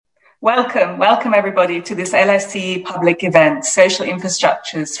Welcome everybody to this LSE public event, Social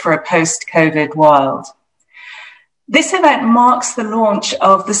Infrastructures for a Post-COVID World. This event marks the launch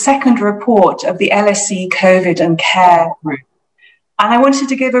of the second report of the LSE COVID and Care Group. And I wanted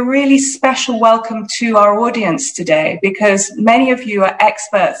to give a really special welcome to our audience today because many of you are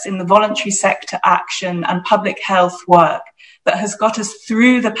experts in the voluntary sector action and public health work that has got us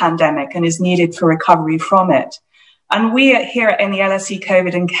through the pandemic and is needed for recovery from it. And we here in the LSE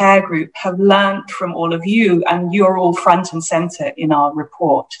COVID and Care Group have learned from all of you, and you're all front and centre in our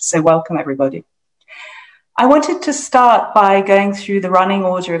report. So welcome, everybody. I wanted to start by going through the running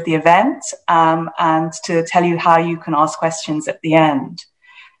order of the event and to tell you how you can ask questions at the end.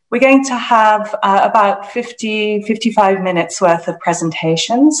 We're going to have about 55 minutes worth of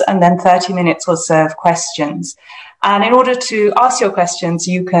presentations and then 30 minutes or so of questions. And in order to ask your questions,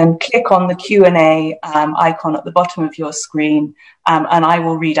 you can click on the Q&A icon at the bottom of your screen, and I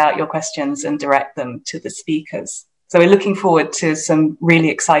will read out your questions and direct them to the speakers. So we're looking forward to some really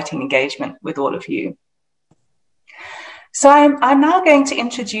exciting engagement with all of you. So I'm now going to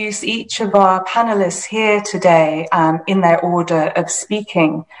introduce each of our panelists here today in their order of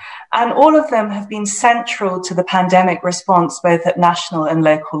speaking. And all of them have been central to the pandemic response, both at national and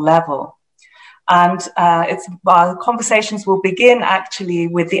local level. And our conversations will begin actually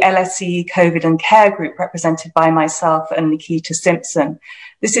with the LSE COVID and Care Group represented by myself and Nikita Simpson.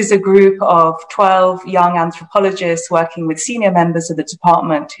 This is a group of 12 young anthropologists working with senior members of the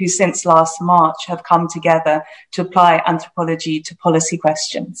department who since last March have come together to apply anthropology to policy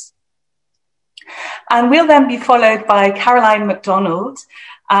questions. And we'll then be followed by Caroline McDonald,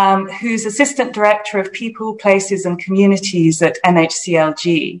 who's Assistant Director of People, Places and Communities at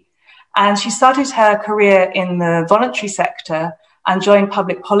MHCLG. And she started her career in the voluntary sector and joined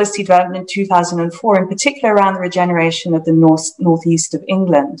public policy development in 2004, in particular around the regeneration of the northeast of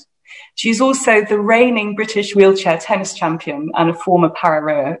England. She's also the reigning British wheelchair tennis champion and a former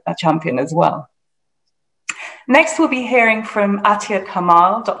para champion as well. Next, we'll be hearing from Atia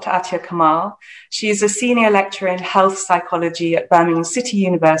Kamal, Dr. Atia Kamal. She is a senior lecturer in health psychology at Birmingham City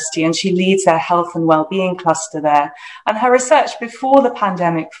University, and she leads their health and well-being cluster there. And her research before the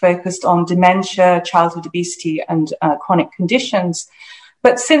pandemic focused on dementia, childhood obesity, and chronic conditions.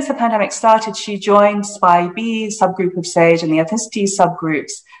 But since the pandemic started, she joined SPI-B, subgroup of SAGE, and the ethnicity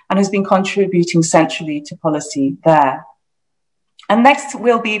subgroups, and has been contributing centrally to policy there. And next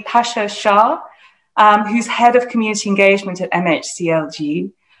will be Pasha Shah, who's head of community engagement at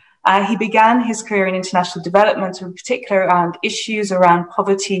MHCLG. He began his career in international development, in particular around issues around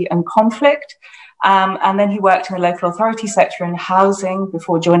poverty and conflict. And then he worked in the local authority sector in housing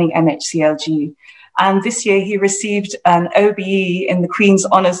before joining MHCLG. And this year he received an OBE in the Queen's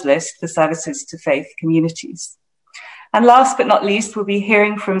Honours List for services to faith communities. And last but not least, we'll be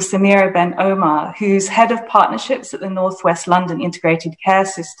hearing from Samira Ben Omar, who's head of partnerships at the North West London Integrated Care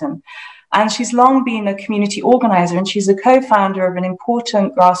System. And she's long been a community organizer, and she's a co-founder of an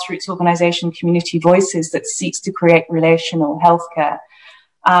important grassroots organization, Community Voices, that seeks to create relational healthcare.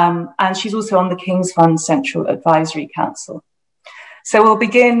 And she's also on the King's Fund Central Advisory Council. So we'll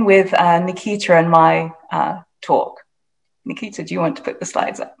begin with Nikita and my talk. Nikita, do you want to put the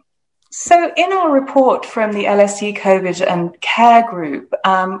slides up? So in our report from the LSE COVID and Care Group,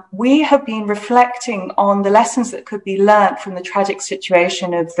 we have been reflecting on the lessons that could be learnt from the tragic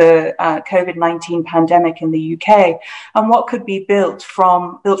situation of the COVID-19 pandemic in the UK and what could be built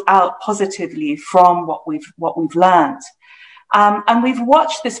out positively from what we've learnt. And we've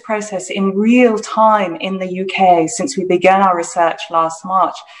watched this process in real time in the UK since we began our research last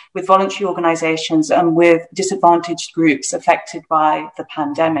March with voluntary organisations and with disadvantaged groups affected by the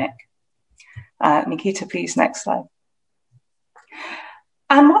pandemic. Nikita, please, next slide.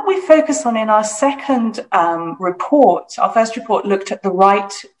 And what we focus on in our second report, our first report looked at the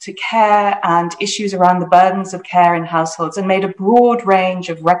right to care and issues around the burdens of care in households and made a broad range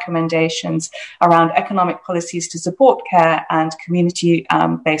of recommendations around economic policies to support care and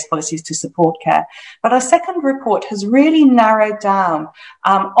community-based policies to support care. But our second report has really narrowed down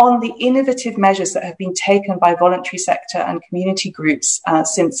on the innovative measures that have been taken by voluntary sector and community groups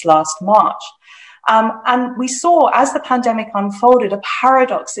since last March. And we saw, as the pandemic unfolded, a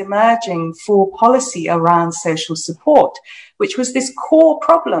paradox emerging for policy around social support, which was this core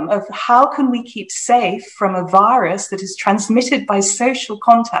problem of how can we keep safe from a virus that is transmitted by social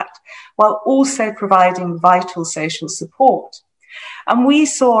contact while also providing vital social support. And we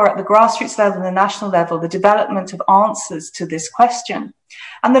saw at the grassroots level and the national level the development of answers to this question.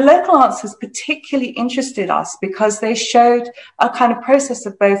 And the local answers particularly interested us because they showed a kind of process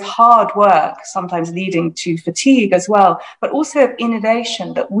of both hard work, sometimes leading to fatigue as well, but also of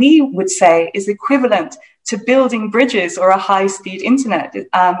innovation that we would say is equivalent to building bridges or a high-speed internet.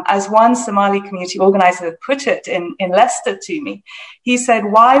 As one Somali community organizer put it in Leicester to me, he said,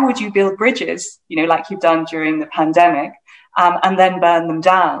 why would you build bridges, like you've done during the pandemic, and then burn them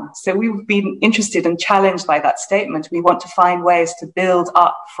down? So we've been interested and challenged by that statement. We want to find ways to build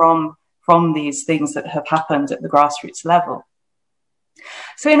up from these things that have happened at the grassroots level.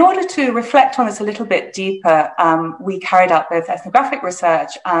 So in order to reflect on this a little bit deeper, we carried out both ethnographic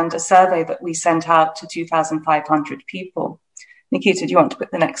research and a survey that we sent out to 2,500 people. Nikita, do you want to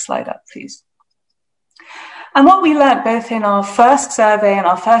put the next slide up, please? And what we learned both in our first survey and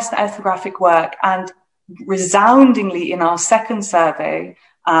our first ethnographic work, and resoundingly in our second survey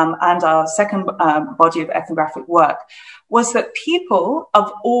and our second body of ethnographic work, was that people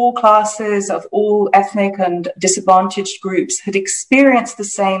of all classes, of all ethnic and disadvantaged groups had experienced the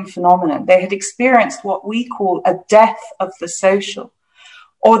same phenomenon. They had experienced what we call a death of the social,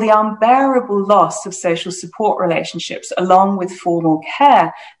 or the unbearable loss of social support relationships along with formal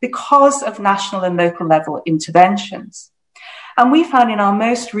care because of national and local level interventions. And we found in our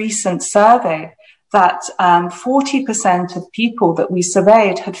most recent survey that 40% of people that we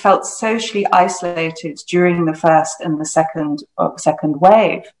surveyed had felt socially isolated during the first and the second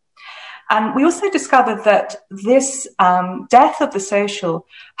wave. And we also discovered that this death of the social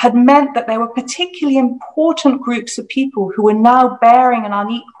had meant that there were particularly important groups of people who were now bearing an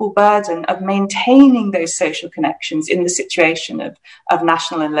unequal burden of maintaining those social connections in the situation of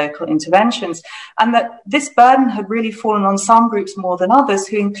national and local interventions. And that this burden had really fallen on some groups more than others,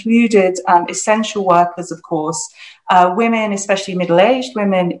 who included essential workers, of course, women, especially middle-aged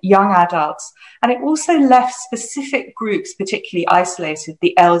women, young adults. And it also left specific groups particularly isolated: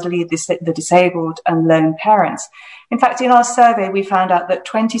 the elderly, the disabled, and lone parents. In fact, in our survey, we found out that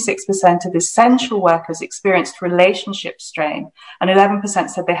 26% of essential workers experienced relationship strain, and 11%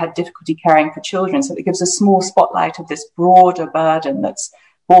 said they had difficulty caring for children. So it gives a small spotlight of this broader burden that's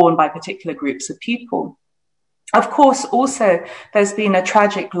borne by particular groups of people. Of course, also, there's been a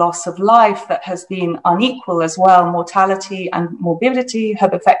tragic loss of life that has been unequal as well. Mortality and morbidity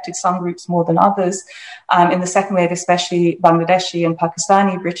have affected some groups more than others. In the second wave, especially Bangladeshi and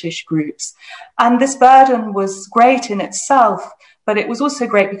Pakistani British groups. And this burden was great in itself, but it was also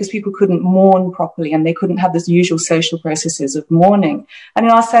great because people couldn't mourn properly and they couldn't have the usual social processes of mourning. And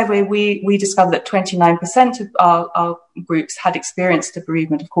in our survey, we discovered that 29% of our groups had experienced a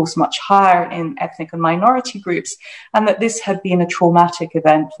bereavement, of course, much higher in ethnic and minority groups, and that this had been a traumatic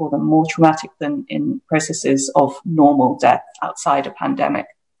event for them, more traumatic than in processes of normal death outside a pandemic.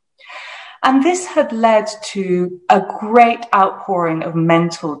 And this had led to a great outpouring of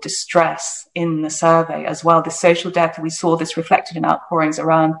mental distress in the survey as well. The social death, we saw this reflected in outpourings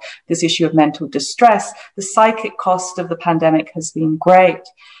around this issue of mental distress. The psychic cost of the pandemic has been great.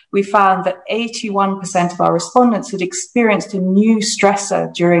 We found that 81% of our respondents had experienced a new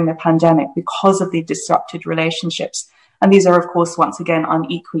stressor during the pandemic because of the disrupted relationships. And these are, of course, once again,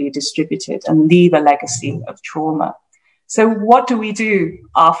 unequally distributed and leave a legacy of trauma. So what do we do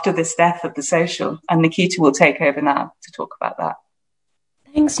after this death of the social? And Nikita will take over now to talk about that.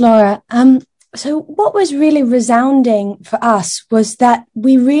 Thanks, Laura. So what was really resounding for us was that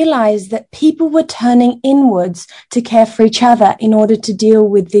we realized that people were turning inwards to care for each other in order to deal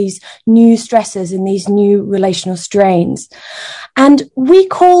with these new stresses and these new relational strains. And we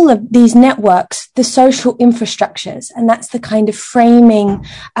call these networks the social infrastructures. And that's the kind of framing,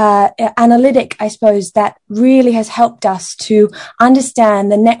 analytic, I suppose, that really has helped us to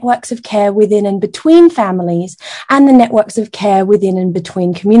understand the networks of care within and between families and the networks of care within and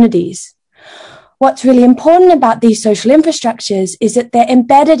between communities. What's really important about these social infrastructures is that they're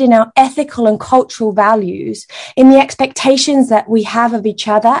embedded in our ethical and cultural values, in the expectations that we have of each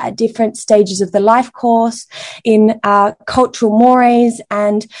other at different stages of the life course, in our cultural mores.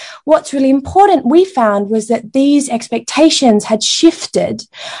 And what's really important, we found, was that these expectations had shifted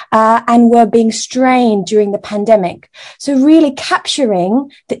and were being strained during the pandemic. So really capturing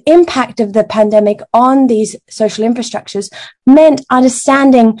the impact of the pandemic on these social infrastructures meant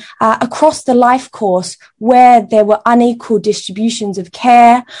understanding across the life course where there were unequal distributions of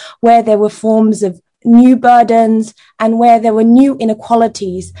care, where there were forms of new burdens, and where there were new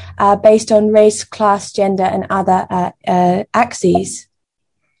inequalities based on race, class, gender, and other axes.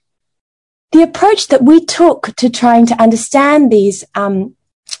 The approach that we took to trying to understand these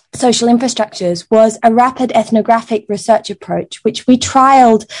social infrastructures was a rapid ethnographic research approach, which we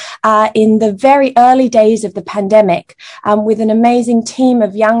trialed in the very early days of the pandemic with an amazing team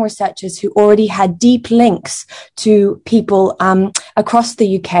of young researchers who already had deep links to people across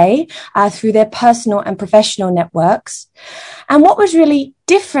the UK through their personal and professional networks. And what was really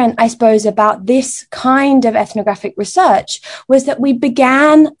different, I suppose, about this kind of ethnographic research was that we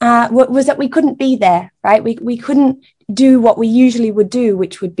couldn't be there, right? We couldn't do what we usually would do,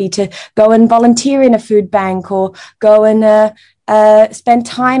 which would be to go and volunteer in a food bank or go and spend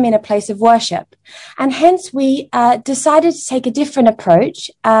time in a place of worship. And hence we decided to take a different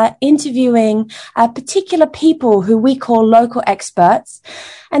approach, interviewing particular people who we call local experts.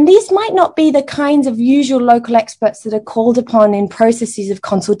 And these might not be the kinds of usual local experts that are called upon in processes of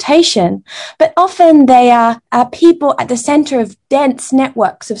consultation, but often they are people at the center of dense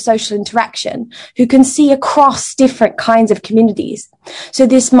networks of social interaction who can see across different kinds of communities. So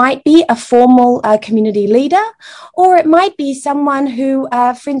this might be a formal community leader, or it might be someone who,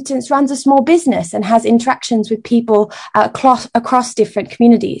 for instance, runs a small business and has interactions with people across different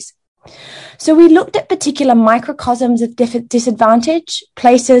communities. So we looked at particular microcosms of disadvantage,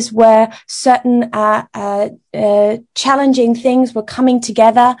 places where certain challenging things were coming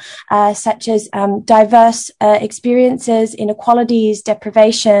together, such as diverse experiences, inequalities,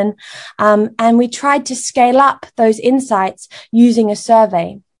 deprivation, and we tried to scale up those insights using a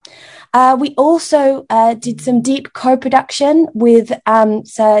survey. We also did some deep co-production with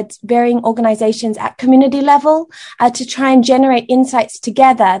varying organizations at community level to try and generate insights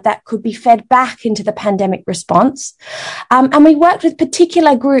together that could be fed back into the pandemic response. And we worked with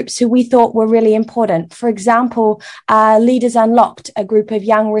particular groups who we thought were really important. For example, Leaders Unlocked, a group of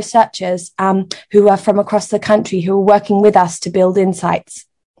young researchers who are from across the country who are working with us to build insights.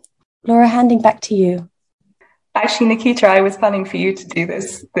 Laura, handing back to you. Actually, Nikita, I was planning for you to do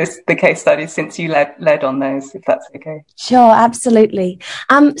the case studies since you led on those, if that's okay. Sure, absolutely.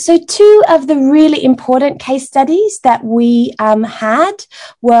 So two of the really important case studies that we had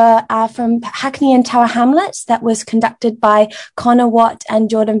were from Hackney and Tower Hamlets, that was conducted by Connor Watt and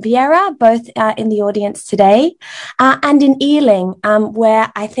Jordan Vieira, both in the audience today, and in Ealing,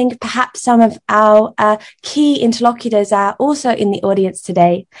 where I think perhaps some of our key interlocutors are also in the audience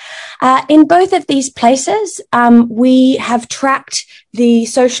today. In both of these places, we have tracked the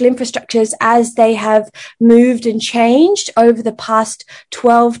social infrastructures as they have moved and changed over the past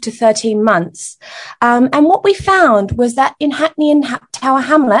 12 to 13 months. And what we found was that in Hackney and Tower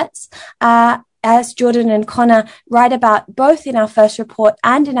Hamlets, as Jordan and Connor write about both in our first report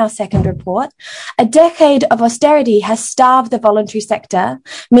and in our second report, a decade of austerity has starved the voluntary sector,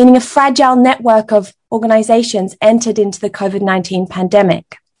 meaning a fragile network of organizations entered into the COVID-19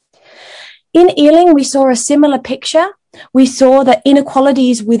 pandemic. In Ealing, we saw a similar picture. We saw that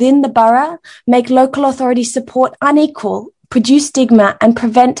inequalities within the borough make local authority support unequal, produce stigma, and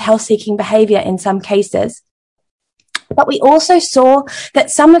prevent health-seeking behaviour in some cases. But we also saw that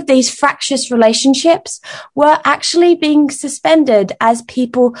some of these fractious relationships were actually being suspended as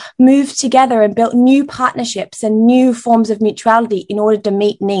people moved together and built new partnerships and new forms of mutuality in order to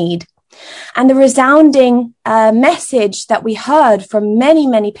meet need. And the resounding message that we heard from many,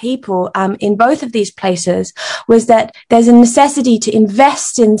 many people in both of these places was that there's a necessity to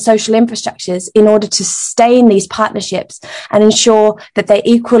invest in social infrastructures in order to sustain these partnerships and ensure that they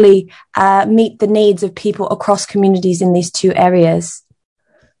equally meet the needs of people across communities in these two areas.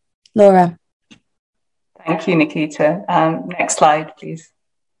 Laura. Thank you, Nikita. Next slide, please.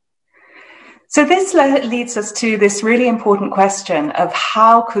 So this leads us to this really important question of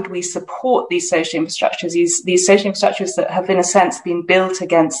how could we support these social infrastructures, these social infrastructures that have, in a sense, been built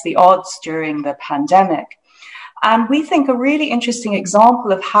against the odds during the pandemic. And we think a really interesting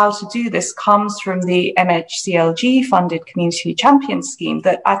example of how to do this comes from the MHCLG-funded Community Champion Scheme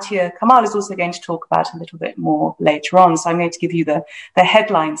that Atiya Kamal is also going to talk about a little bit more later on. So I'm going to give you the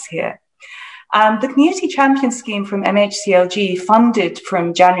headlines here. The Community Champion Scheme from MHCLG, funded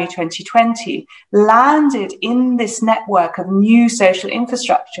from January 2020, landed in this network of new social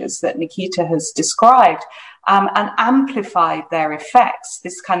infrastructures that Nikita has described and amplified their effects.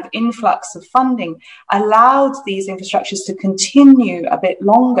 This kind of influx of funding allowed these infrastructures to continue a bit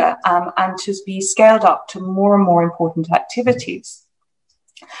longer and to be scaled up to more and more important activities.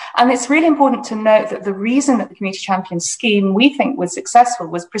 And it's really important to note that the reason that the Community Champion Scheme, we think, was successful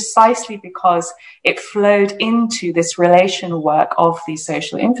was precisely because it flowed into this relational work of these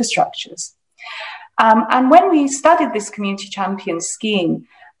social infrastructures. And when we studied this Community Champion Scheme,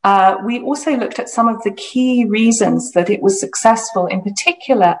 we also looked at some of the key reasons that it was successful, in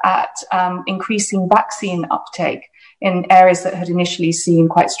particular at increasing vaccine uptake in areas that had initially seen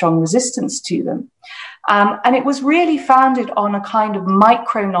quite strong resistance to them. And it was really founded on a kind of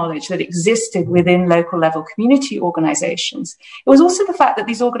micro knowledge that existed within local level community organizations. It was also the fact that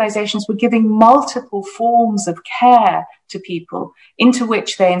these organizations were giving multiple forms of care to people into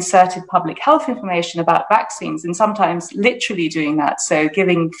which they inserted public health information about vaccines, and sometimes literally doing that. So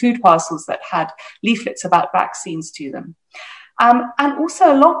giving food parcels that had leaflets about vaccines to them. And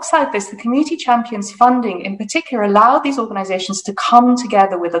also alongside this, the Community Champions funding in particular allowed these organizations to come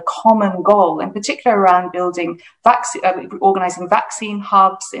together with a common goal, in particular around building organizing vaccine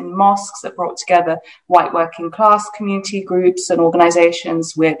hubs in mosques that brought together white working class community groups and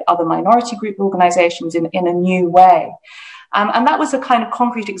organizations with other minority group organizations in a new way. And that was a kind of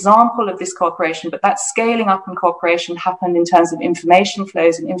concrete example of this cooperation, but that scaling up in cooperation happened in terms of information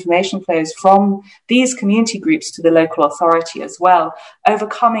flows from these community groups to the local authority as well,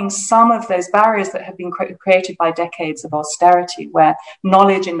 overcoming some of those barriers that have been created by decades of austerity, where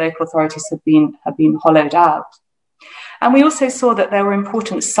knowledge in local authorities have been hollowed out. And we also saw that there were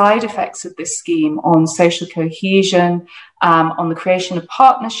important side effects of this scheme on social cohesion, on the creation of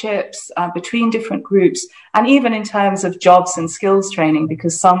partnerships between different groups, and even in terms of jobs and skills training,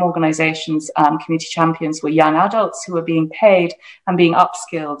 because some organizations, Community Champions, were young adults who were being paid and being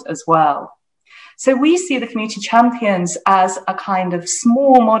upskilled as well. So we see the Community Champions as a kind of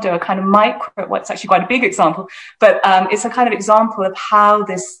small model, a kind of micro, well, it's actually quite a big example, but it's a kind of example of how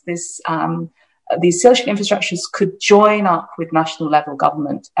these social infrastructures could join up with national level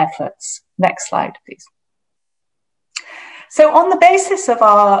government efforts. Next slide, please. So on the basis of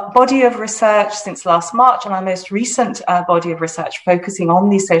our body of research since last March and our most recent body of research focusing on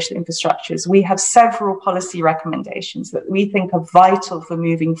these social infrastructures, we have several policy recommendations that we think are vital for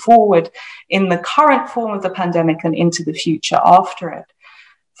moving forward in the current form of the pandemic and into the future after it.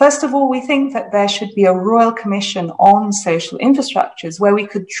 First of all, we think that there should be a Royal Commission on social infrastructures where we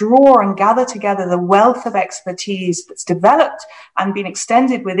could draw and gather together the wealth of expertise that's developed and been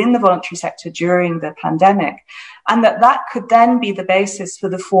extended within the voluntary sector during the pandemic, and that could then be the basis for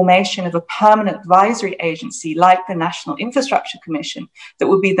the formation of a permanent advisory agency like the National Infrastructure Commission that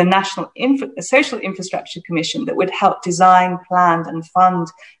would be the National Social Infrastructure Commission that would help design, plan and fund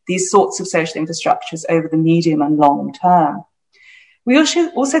these sorts of social infrastructures over the medium and long term. We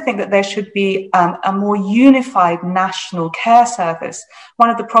also think that there should be a more unified national care service.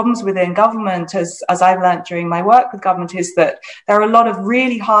 One of the problems within government, as I've learned during my work with government, is that there are a lot of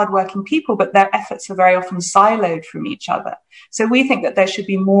really hardworking people, but their efforts are very often siloed from each other. So we think that there should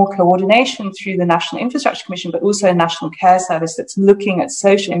be more coordination through the National Infrastructure Commission, but also a national care service that's looking at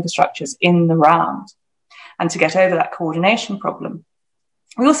social infrastructures in the round and to get over that coordination problem.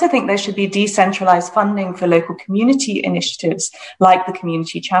 We also think there should be decentralized funding for local community initiatives like the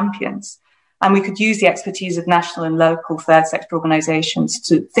Community Champions. And we could use the expertise of national and local third sector organizations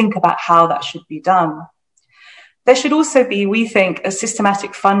to think about how that should be done. There should also be, we think, a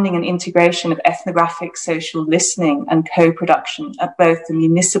systematic funding and integration of ethnographic social listening and co-production at both the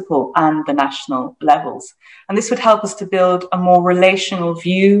municipal and the national levels. And this would help us to build a more relational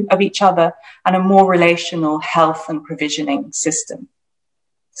view of each other and a more relational health and provisioning system.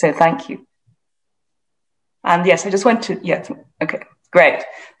 So thank you. And yes, I just went to, okay, great.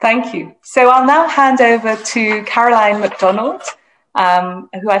 Thank you. So I'll now hand over to Caroline MacDonald,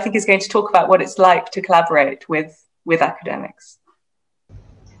 who I think is going to talk about what it's like to collaborate with academics.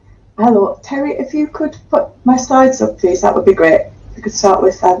 Hello, Terry, if you could put my slides up, please, that would be great. We could start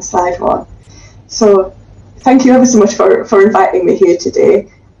with slide 1. So thank you ever so much for inviting me here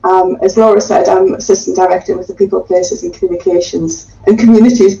today. As Laura said, I'm Assistant Director with the People, Places and Communications and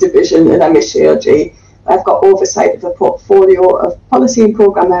Communities Division in MHALG. I've got oversight of a portfolio of policy and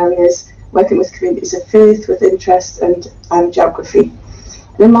programme areas, working with communities of faith, with interest and geography.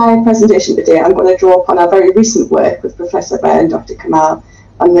 And in my presentation today, I'm going to draw upon our very recent work with Professor Baer and Dr. Kamal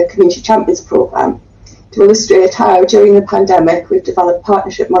on the Community Champions programme to illustrate how, during the pandemic, we've developed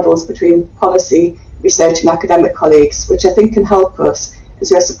partnership models between policy, research and academic colleagues, which I think can help us as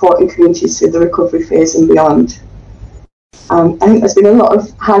we are supporting communities through the recovery phase and beyond. I think there's been a lot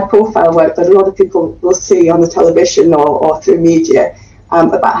of high-profile work that a lot of people will see on the television or through media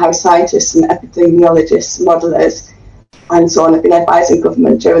about how scientists and epidemiologists, modellers, and so on have been advising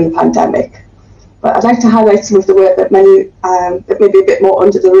government during the pandemic. But I'd like to highlight some of the work that that may be a bit more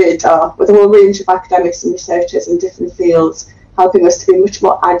under the radar, with a whole range of academics and researchers in different fields, helping us to be much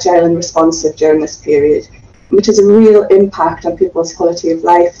more agile and responsive during this period, which has a real impact on people's quality of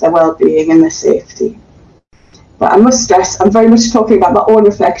life, their well-being and their safety. But I must stress, I'm very much talking about my own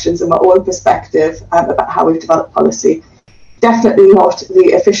reflections and my own perspective about how we've developed policy. Definitely not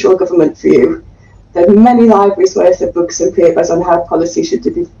the official government view. There are many libraries worth of books and papers on how policy should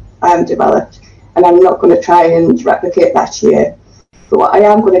be developed, and I'm not going to try and replicate that here. But what I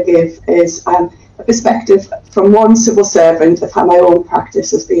am going to give is a perspective from one civil servant of how my own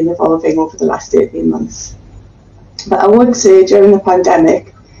practice has been evolving over the last 18 months. But I would say during the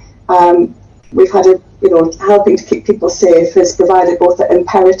pandemic, we've had helping to keep people safe has provided both an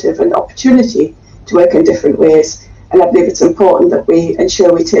imperative and opportunity to work in different ways. And I believe it's important that we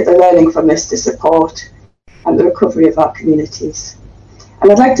ensure we take the learning from this to support the recovery of our communities.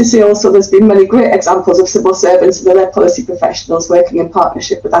 And I'd like to say also there's been many great examples of civil servants and other policy professionals working in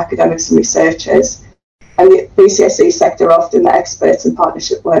partnership with academics and researchers. And the BCSE sector are often the experts in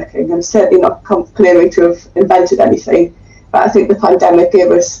partnership working. I'm certainly not claiming to have invented anything, but I think the pandemic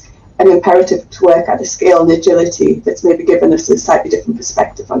gave us an imperative to work at a scale and agility that's maybe given us a slightly different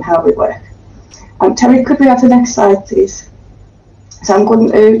perspective on how we work. Terry, could we have the next slide, please? So I'm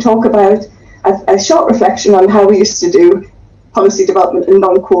going to talk about a short reflection on how we used to do policy development in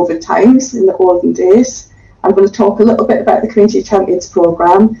non-COVID times in the olden days. I'm going to talk a little bit about the Community Champions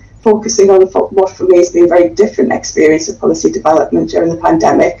programme, focusing on what for me has been a very different experience of policy development during the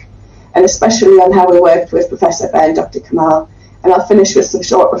pandemic, and especially on how we worked with Professor Ben and Dr. Kamal. And I'll finish with some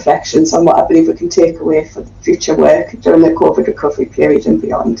short reflections on what I believe we can take away for future work during the COVID recovery period and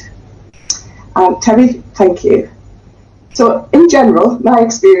beyond. Terry, thank you. So in general, my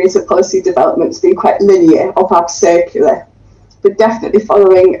experience of policy development has been quite linear or perhaps circular, but definitely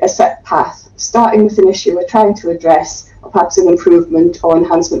following a set path, starting with an issue we're trying to address, or perhaps an improvement or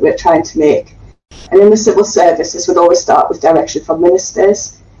enhancement we're trying to make. And in the civil service, this would always start with direction from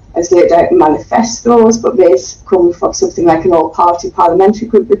ministers, as laid out in manifestos, but may come from something like an all-party parliamentary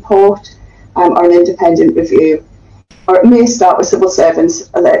group report or an independent review. Or it may start with civil servants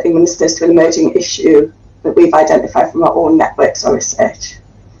alerting ministers to an emerging issue that we've identified from our own networks or research.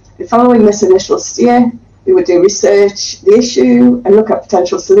 And following this initial steer, we would do research the issue and look at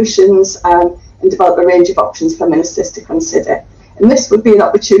potential solutions and develop a range of options for ministers to consider. And this would be an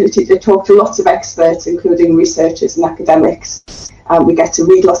opportunity to talk to lots of experts, including researchers and academics. We get to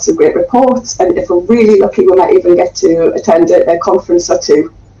read lots of great reports, and if we're really lucky, we might even get to attend a conference or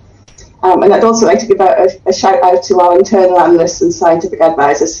two. And I'd also like to give a shout out to our internal analysts and scientific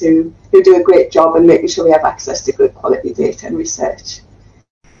advisors who do a great job in making sure we have access to good quality data and research.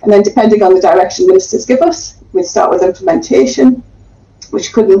 And then depending on the direction ministers give us, we'd start with implementation,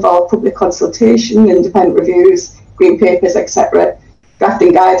 which could involve public consultation, independent reviews, green papers, etc.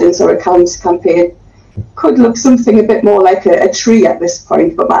 Drafting guidance or a campaign. Could look something a bit more like a tree at this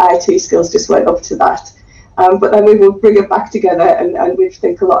point, but my IT skills just weren't up to that. But then we will bring it back together and we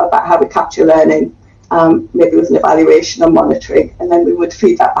think a lot about how we capture learning, maybe with an evaluation or monitoring, and then we would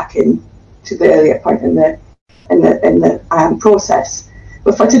feed that back in to the earlier point in the process.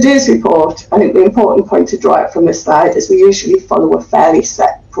 But for today's report, I think the important point to draw out from this slide is we usually follow a fairly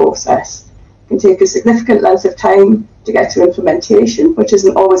set process. It can take a significant length of time to get to implementation, which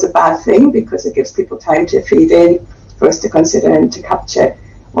isn't always a bad thing because it gives people time to feed in, for us to consider and to capture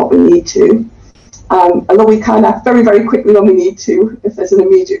what we need to. Although we can act very, very quickly when we need to, if there's an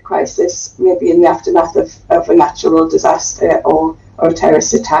immediate crisis, maybe in the aftermath of a natural disaster or a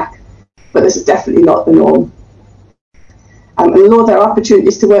terrorist attack. But this is definitely not the norm. And although there are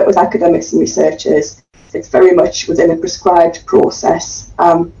opportunities to work with academics and researchers, it's very much within a prescribed process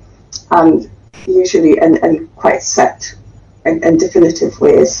and usually in quite set and definitive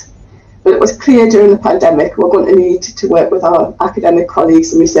ways. But it was clear during the pandemic we're going to need to work with our academic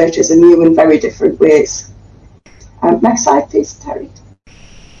colleagues and researchers in new and very different ways. Next slide, please, Terry.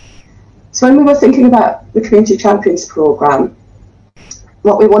 So when we were thinking about the Community Champions programme,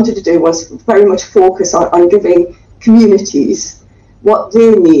 what we wanted to do was very much focus on giving communities what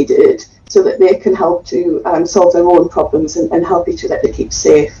they needed so that they can help to solve their own problems and help each other to keep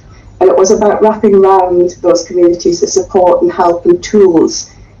safe. And it was about wrapping around those communities the support and help and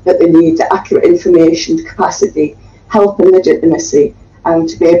tools that they need, the accurate information, capacity, help and legitimacy, and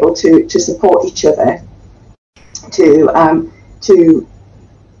to be able to support each other, to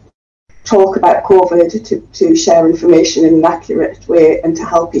talk about COVID, to share information in an accurate way, and to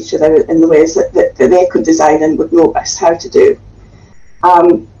help each other in the ways that they could design and would know best how to do.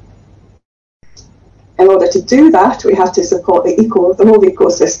 In order to do that, we have to support the whole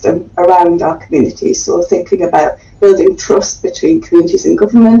ecosystem around our communities. So thinking about building trust between communities and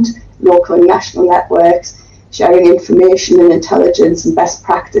government, local and national networks, sharing information and intelligence and best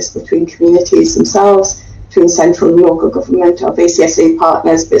practice between communities themselves, between central and local government, our VCSA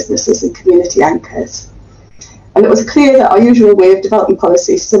partners, businesses and community anchors. And it was clear that our usual way of developing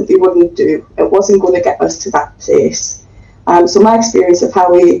policy simply wouldn't do. It wasn't going to get us to that place. So my experience of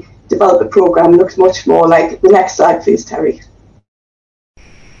how we develop the programme looked much more like, the next slide please, Terry.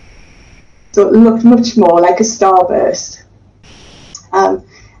 So it looked much more like a starburst. And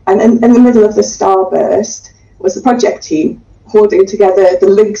in the middle of the starburst was the project team holding together the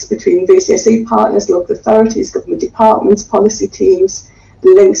links between VCSE partners, local authorities, government departments, policy teams, the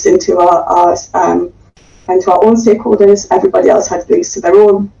links into our own stakeholders. Everybody else had links to their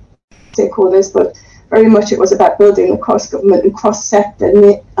own stakeholders, but very much it was about building the cross-government and cross-sector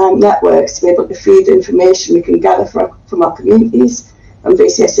networks to be able to feed information we can gather from our communities, from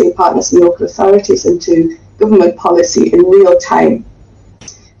VCSE partners and local authorities into government policy in real time.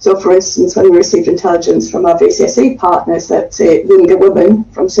 So, for instance, when we received intelligence from our VCSE partners that, say, younger women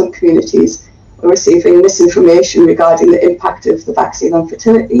from some communities were receiving misinformation regarding the impact of the vaccine on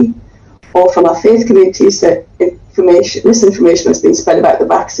fertility, or from our faith communities that misinformation has been spread about the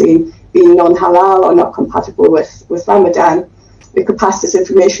vaccine being non-halal or not compatible with Ramadan, we could pass this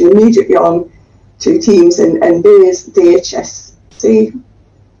information immediately on to teams and DHSC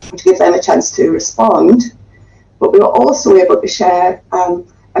to give them a chance to respond. But we were also able to share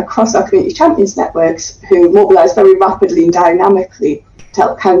across our community champions networks, who mobilised very rapidly and dynamically to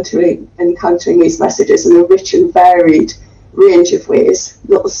help countering these messages in a rich and varied range of ways.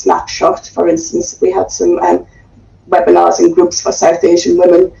 Little snapshot, for instance, we had some webinars and groups for South Asian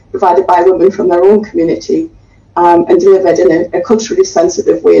women provided by women from their own community and delivered in a culturally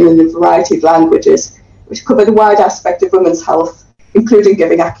sensitive way and in a variety of languages, which covered a wide aspect of women's health, including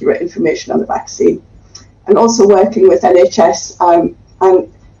giving accurate information on the vaccine. And also working with NHS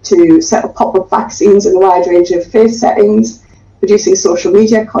and to set up pop-up vaccines in a wide range of faith settings, producing social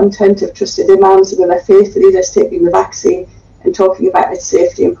media content of trusted imams and other faith leaders taking the vaccine and talking about its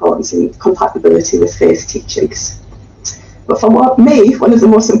safety, importance and compatibility with faith teachings. But for me, one of the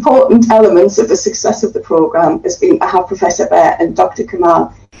most important elements of the success of the programme has been to have Professor Bear and Dr.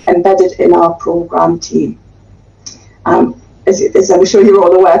 Kamal embedded in our programme team. As I'm sure you're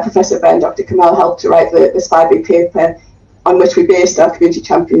all aware, Professor Bear and Dr. Kamal helped to write the SPIBE paper on which we based our Community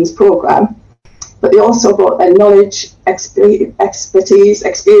Champions programme. But they also brought their knowledge, expertise,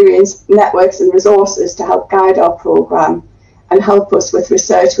 experience, networks and resources to help guide our programme and help us with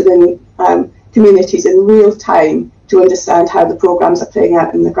research within communities in real time to understand how the programmes are playing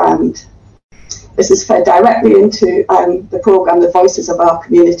out in the ground. This is fed directly into the programme, the voices of our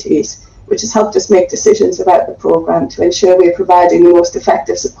communities, which has helped us make decisions about the programme to ensure we're providing the most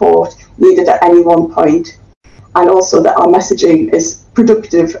effective support needed at any one point, and also that our messaging is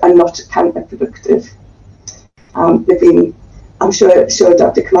productive and not counterproductive. I'm sure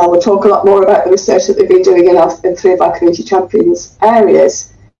Dr. Kamal will talk a lot more about the research that they've been doing in three of our Community Champions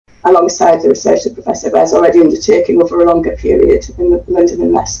areas, alongside the research that Professor Bear's already undertaking over a longer period in London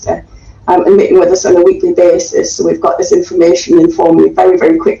and Leicester, and meeting with us on a weekly basis. So we've got this information informally very,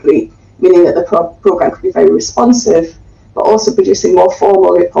 very quickly, meaning that the programme can be very responsive, but also producing more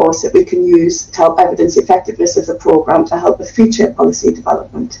formal reports that we can use to help evidence the effectiveness of the programme to help with future policy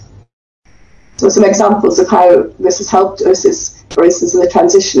development. So some examples of how this has helped us is, for instance, in the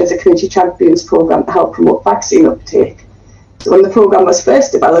transition of the Community Champions programme to help promote vaccine uptake. So when the programme was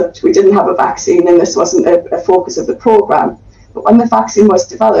first developed, we didn't have a vaccine and this wasn't a focus of the programme. But when the vaccine was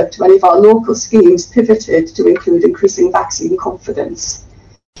developed, many of our local schemes pivoted to include increasing vaccine confidence.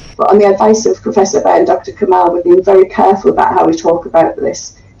 But on the advice of Professor Bear and Dr. Kamal, we've been very careful about how we talk about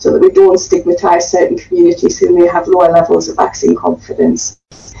this so that we don't stigmatise certain communities who may have lower levels of vaccine confidence.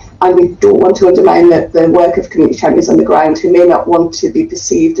 And we don't want to undermine the work of community champions on the ground who may not want to be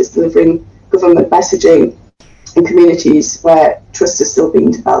perceived as delivering government messaging in communities where trust is still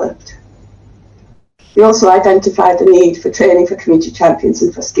being developed. We also identified the need for training for community champions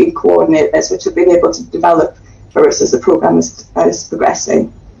and for scheme coordinators, which have been able to develop for us as the programme is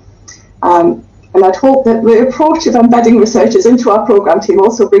progressing. And I'd hope that the approach of embedding researchers into our programme team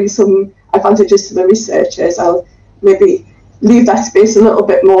also brings some advantages to the researchers. I'll maybe leave that space a little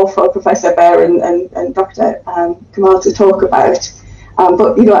bit more for Professor Bear and Dr. Kamal to talk about.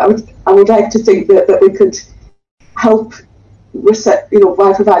 But I would like to think that we could help research,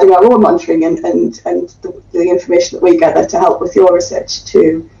 by providing our own monitoring and the information that we gather to help with your research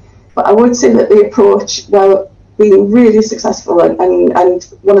too. But I would say that the approach, while being really successful and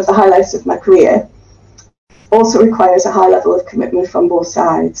one of the highlights of my career, also requires a high level of commitment from both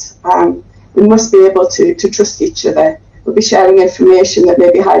sides. We must be able to trust each other. We'll be sharing information that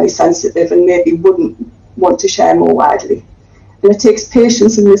may be highly sensitive and maybe wouldn't want to share more widely. And it takes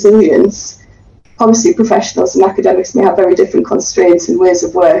patience and resilience. Policy professionals and academics may have very different constraints and ways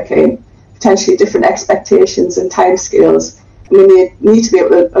of working, potentially different expectations and timescales, and we need to be able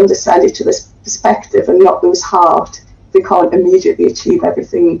to understand each other's perspective and not lose heart if we can't immediately achieve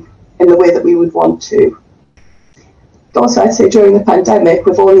everything in the way that we would want to. Also, I'd say during the pandemic,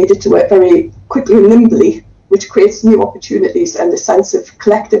 we've all needed to work very quickly and nimbly, which creates new opportunities and a sense of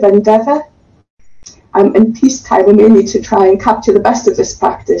collective endeavour. In peacetime, we may need to try and capture the best of this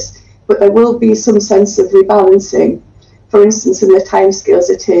practice, but there will be some sense of rebalancing, for instance, in the timescales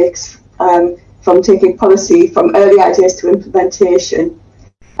it takes from taking policy from early ideas to implementation.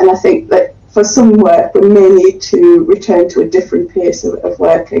 And I think that for some work, we may need to return to a different pace of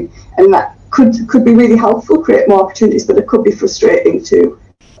working, and that could be really helpful, create more opportunities, but it could be frustrating too,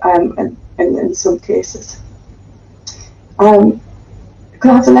 in some cases.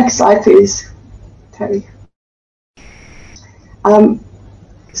 Could I have the next slide, please, Terry?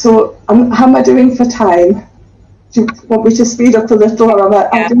 So how am I doing for time? Do you want me to speed up a little, or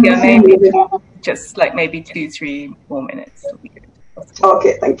maybe just like maybe 2-3 more minutes will be good.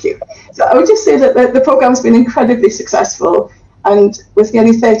 Okay, thank you. So I would just say that the programme's been incredibly successful, and with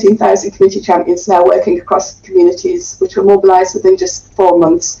nearly 13,000 community champions now working across communities, which were mobilised within just 4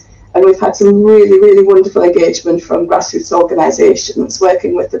 months, and we've had some really, really wonderful engagement from grassroots organisations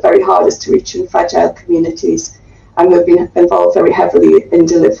working with the very hardest to reach and fragile communities, and we've been involved very heavily in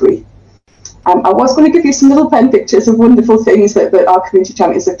delivery. I was going to give you some little pen pictures of wonderful things that our community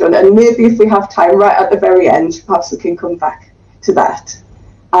champions have done, and maybe if we have time right at the very end, perhaps we can come back to that.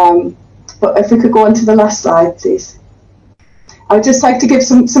 But if we could go on to the last slide, please. I'd just like to give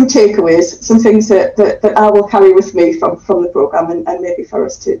some takeaways, some things that I will carry with me from the programme and maybe for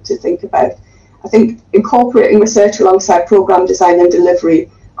us to think about. I think incorporating research alongside programme design and delivery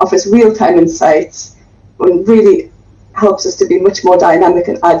offers real-time insights and really helps us to be much more dynamic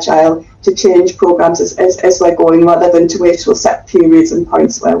and agile to change programmes as we're going, rather than to wait till set periods and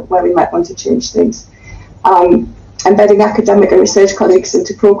points where we might want to change things. Embedding academic and research colleagues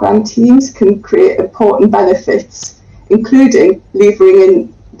into programme teams can create important benefits, including levering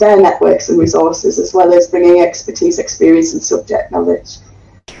in their networks and resources, as well as bringing expertise, experience and subject knowledge.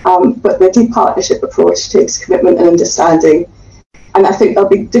 But the deep partnership approach takes commitment and understanding, and I think there'll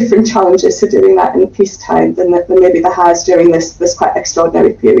be different challenges to doing that in peacetime than maybe there has during this quite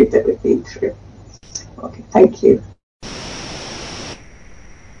extraordinary period that we've been through. Okay, thank you.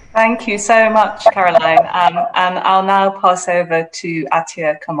 Thank you so much, Caroline. And I'll now pass over to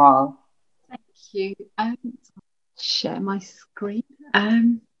Atia Kamal. Thank you. Share my screen.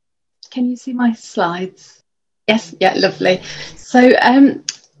 Can you see my slides? Yes, yeah, lovely. So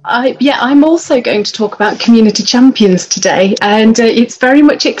I'm also going to talk about community champions today, and it's very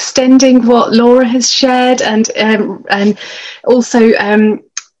much extending what Laura has shared, and also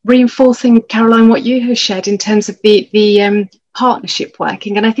reinforcing, Caroline, what you have shared in terms of the partnership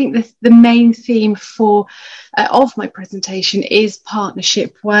working. And I think the main theme of my presentation is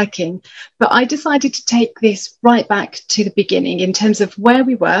partnership working, but I decided to take this right back to the beginning in terms of where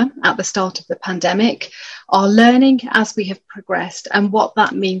we were at the start of the pandemic, our learning as we have progressed, and what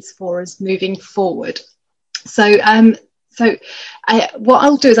that means for us moving forward. So what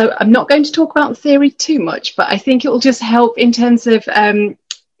I'll do is I'm not going to talk about theory too much, but I think it will just help in terms of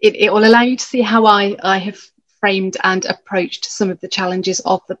it will allow you to see how I have framed and approached some of the challenges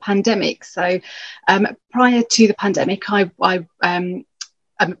of the pandemic. So prior to the pandemic, I'm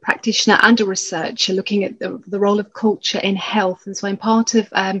a practitioner and a researcher looking at the role of culture in health. And so I'm part of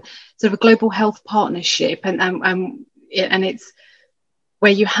sort of a global health partnership, and it's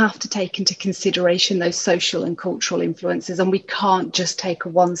where you have to take into consideration those social and cultural influences, and we can't just take a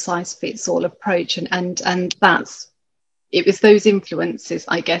one-size-fits-all approach, and it was those influences,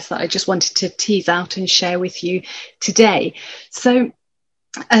 I guess, that I just wanted to tease out and share with you today. So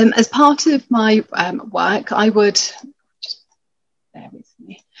as part of my work, I would just bear with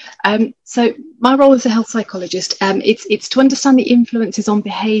me. So my role as a health psychologist, it's to understand the influences on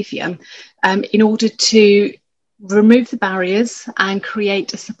behaviour in order to remove the barriers and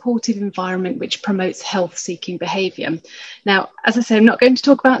create a supportive environment which promotes health-seeking behaviour. Now, as I say, I'm not going to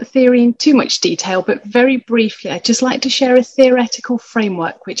talk about the theory in too much detail, but very briefly, I'd just like to share a theoretical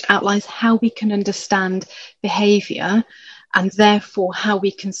framework which outlines how we can understand behaviour and therefore how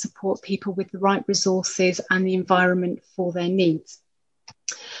we can support people with the right resources and the environment for their needs.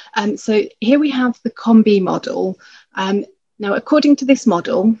 So here we have the COM-B model. Now, according to this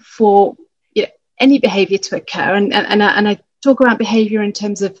model, for any behaviour to occur, and I talk about behaviour in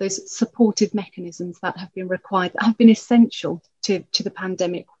terms of those supportive mechanisms that have been required, that have been essential to the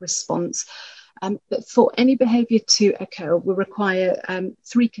pandemic response. But for any behaviour to occur, will require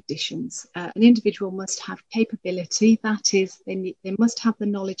 3 conditions. An individual must have capability, that is, they must have the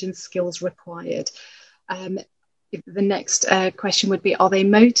knowledge and skills required. The next question would be, are they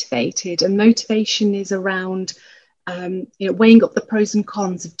motivated? And motivation is around weighing up the pros and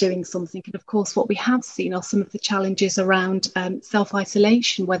cons of doing something. And of course, what we have seen are some of the challenges around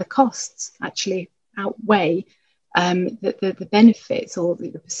self-isolation, where the costs actually outweigh the benefits, or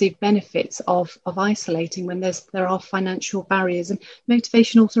the perceived benefits of isolating, when there are financial barriers. And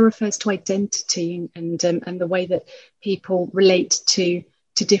motivation also refers to identity and the way that people relate to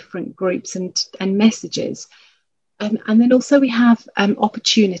different groups and messages. And then also we have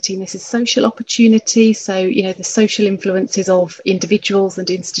opportunity, and this is social opportunity. So, the social influences of individuals and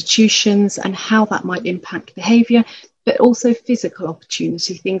institutions and how that might impact behaviour, but also physical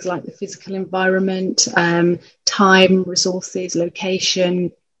opportunity, things like the physical environment, time, resources,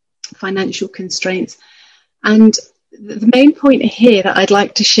 location, financial constraints. And the main point here that I'd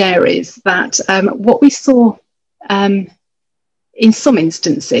like to share is that what we saw in some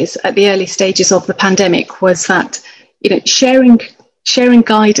instances at the early stages of the pandemic was that sharing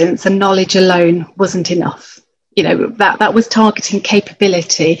guidance and knowledge alone wasn't enough. That was targeting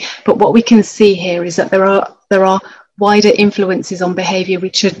capability, but what we can see here is that there are wider influences on behaviour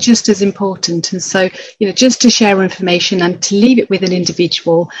which are just as important. And so, just to share information and to leave it with an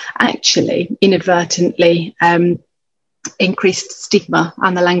individual actually inadvertently increased stigma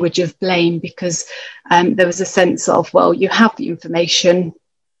and the language of blame, because there was a sense of, well, you have the information,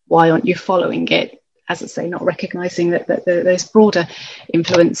 why aren't you following it? As I say, not recognising that those broader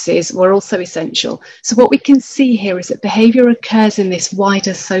influences were also essential. So what we can see here is that behaviour occurs in this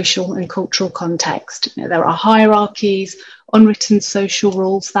wider social and cultural context. There are hierarchies, unwritten social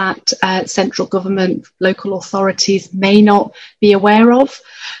rules that central government, local authorities may not be aware of,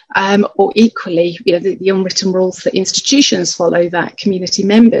 or equally, the unwritten rules that institutions follow that community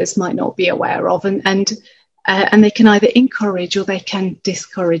members might not be aware of, and they can either encourage or they can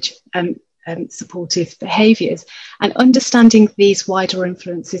discourage supportive behaviours. And understanding these wider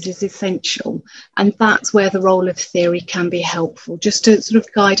influences is essential, and that's where the role of theory can be helpful, just to sort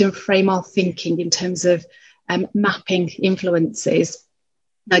of guide and frame our thinking in terms of mapping influences,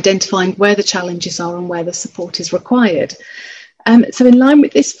 identifying where the challenges are and where the support is required. So in line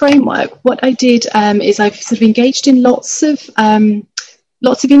with this framework, what I did is I've sort of engaged in lots of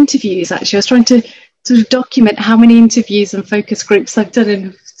interviews. Actually, I was trying to sort of document how many interviews and focus groups I've done,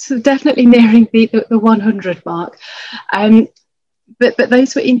 and so definitely nearing the 100 mark. But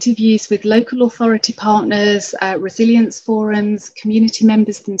those were interviews with local authority partners, resilience forums, community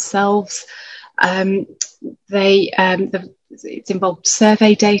members themselves. It's involved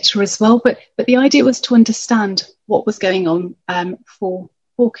survey data as well, but the idea was to understand what was going on for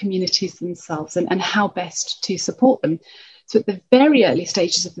communities themselves and how best to support them. So at the very early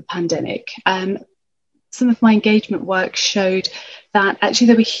stages of the pandemic, some of my engagement work showed that actually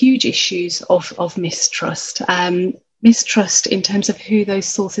there were huge issues of mistrust. Mistrust in terms of who those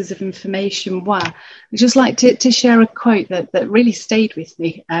sources of information were. I'd just like to share a quote that really stayed with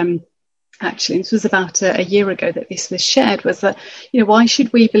me. Actually, this was about a year ago that this was shared, was that, why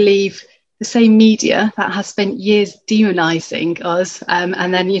should we believe the same media that has spent years demonising us,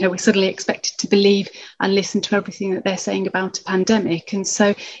 and then, we're suddenly expected to believe and listen to everything that they're saying about a pandemic. And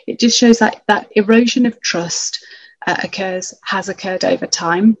so it just shows that erosion of trust has occurred over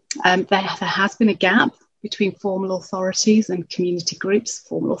time. There has been a gap between formal authorities and community groups,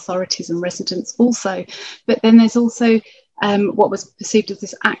 formal authorities and residents also. But then there's also what was perceived as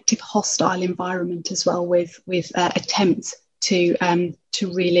this active hostile environment as well, with attempts to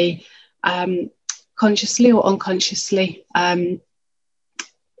really consciously or unconsciously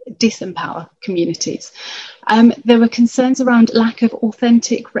disempower communities. There were concerns around lack of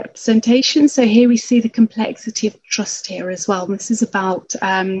authentic representation. So here we see the complexity of trust here as well. And this is about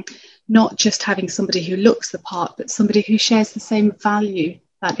not just having somebody who looks the part, but somebody who shares the same value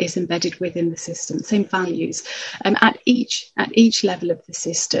that is embedded within the system, same values at each level of the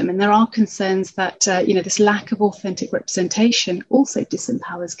system. And there are concerns that this lack of authentic representation also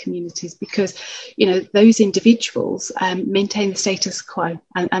disempowers communities, because those individuals maintain the status quo,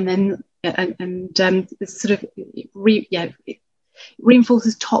 and then sort of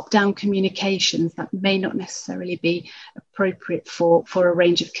reinforces top-down communications that may not necessarily be appropriate for a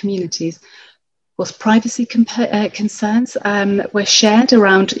range of communities. Of course, privacy concerns were shared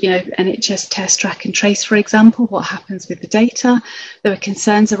around, NHS test, track and trace, for example, what happens with the data. There were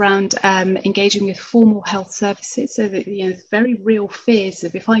concerns around engaging with formal health services, so that, there's very real fears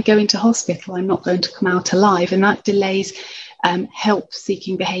of, if I go into hospital, I'm not going to come out alive, and that delays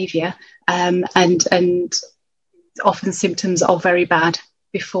help-seeking behaviour, and often symptoms are very bad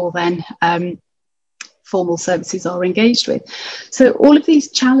before then formal services are engaged with. So all of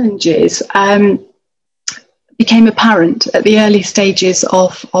these challenges became apparent at the early stages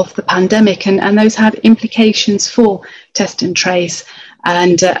of the pandemic, and those had implications for test and trace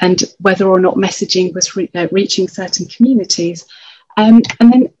and whether or not messaging was reaching certain communities. And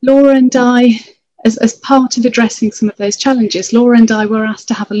then Laura and I, as part of addressing some of those challenges, Laura and I were asked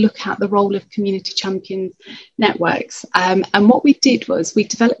to have a look at the role of community champion networks. And what we did was we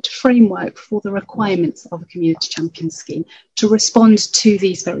developed a framework for the requirements of a community champion scheme to respond to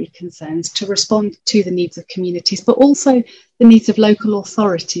these very concerns, to respond to the needs of communities, but also the needs of local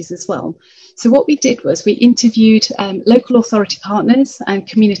authorities as well. So what we did was we interviewed local authority partners and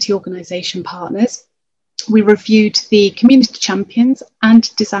community organisation partners. We reviewed the community champions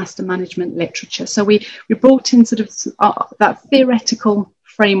and disaster management literature. So we brought in sort of that theoretical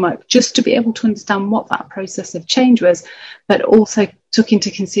framework just to be able to understand what that process of change was, but also took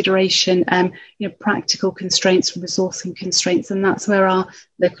into consideration practical constraints, resourcing constraints, and that's where our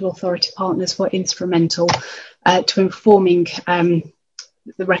local authority partners were instrumental to informing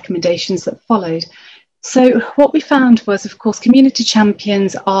the recommendations that followed. So what we found was, of course, community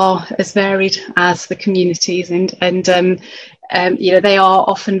champions are as varied as the communities, and they are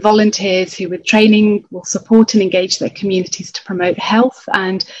often volunteers who, with training, will support and engage their communities to promote health,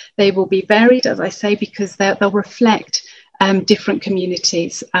 and they will be varied, as I say, because they'll reflect different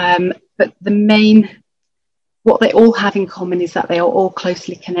communities. But what they all have in common is that they are all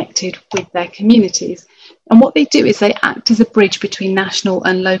closely connected with their communities. And what they do is they act as a bridge between national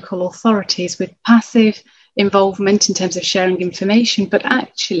and local authorities with passive involvement in terms of sharing information, but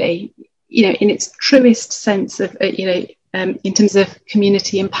actually, in its truest sense of, in terms of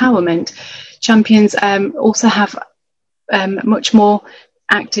community empowerment, champions also have much more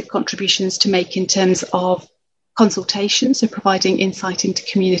active contributions to make in terms of consultation, so providing insight into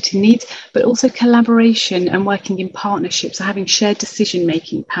community needs, but also collaboration and working in partnerships, so having shared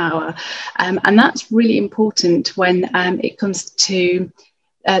decision-making power. And that's really important when it comes to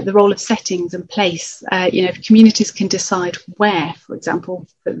the role of settings and place. If communities can decide where, for example,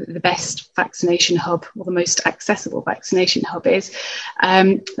 the best vaccination hub or the most accessible vaccination hub is,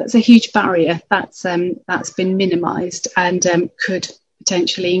 that's a huge barrier that's been minimised and could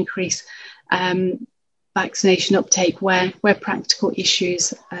potentially increase vaccination uptake where practical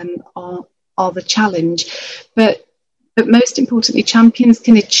issues are the challenge. But most importantly, champions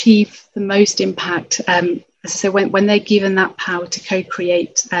can achieve the most impact, as I say, when they're given that power to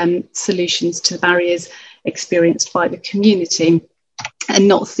co-create solutions to the barriers experienced by the community and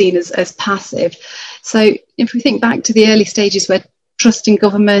not seen as passive. So if we think back to the early stages where trust in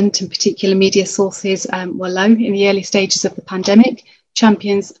government and particular media sources were low in the early stages of the pandemic,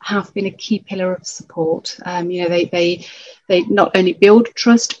 champions have been a key pillar of support. They not only build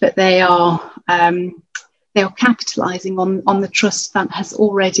trust, but they are capitalising on the trust that has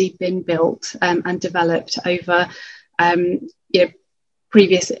already been built and developed over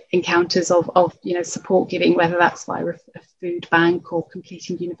previous encounters of support giving, whether that's via a food bank or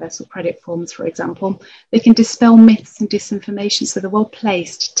completing universal credit forms, for example. They can dispel myths and disinformation, so they're well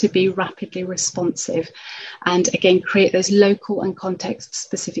placed to be rapidly responsive and again create those local and context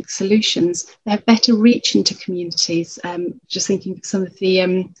specific solutions. They have better reach into communities. Just thinking of some of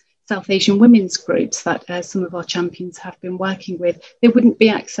the South Asian women's groups that some of our champions have been working with, they wouldn't be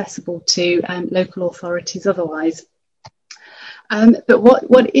accessible to local authorities otherwise. But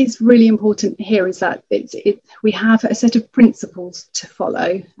what is really important here is that we have a set of principles to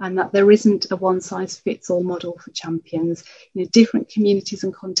follow, and that there isn't a one-size-fits-all model for champions. Different communities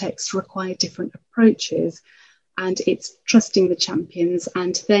and contexts require different approaches, and it's trusting the champions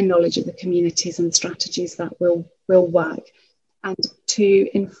and their knowledge of the communities and strategies that will work, and to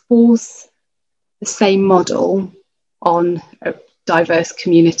enforce the same model on diverse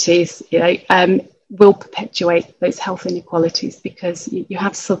communities. Will perpetuate those health inequalities, because you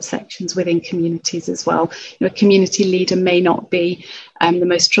have subsections within communities as well. A community leader may not be the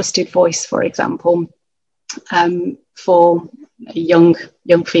most trusted voice, for example, for young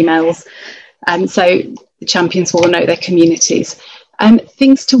females, and so the champions will know their communities.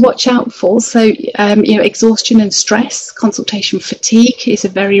 Things to watch out for. So, exhaustion and stress, consultation fatigue is a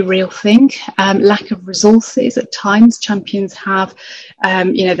very real thing. Lack of resources. At times, champions have,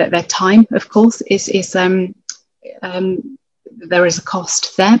 that their time, of course, is there is a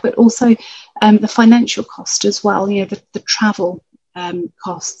cost there, but also the financial cost as well. The travel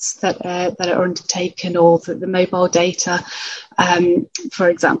costs that are undertaken, or the mobile data, for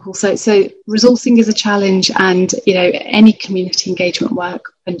example. So resourcing is a challenge, and any community engagement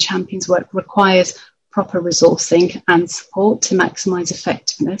work and champions work requires proper resourcing and support to maximise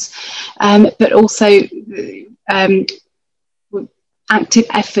effectiveness, but also active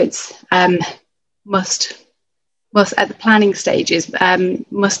efforts must well, at the planning stages, there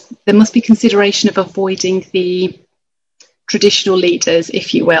must be consideration of avoiding the traditional leaders,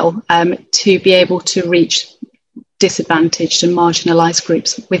 if you will, to be able to reach disadvantaged and marginalised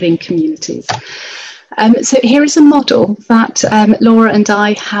groups within communities. So here is a model that Laura and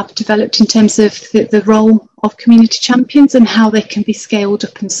I have developed in terms of the role of community champions and how they can be scaled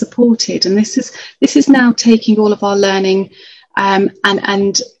up and supported. And this is now taking all of our learning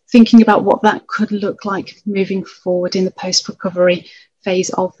and thinking about what that could look like moving forward in the post-recovery phase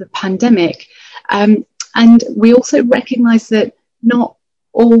of the pandemic. And we also recognise that not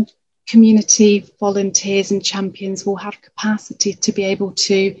all community volunteers and champions will have capacity to be able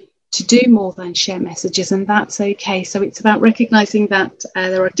to do more than share messages, and that's okay. So it's about recognising that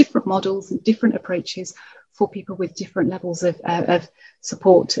there are different models and different approaches for people with different levels of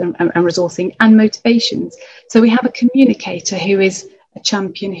support and resourcing and motivations. So we have a communicator who is a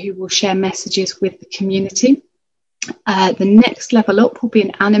champion who will share messages with the community. The next level up will be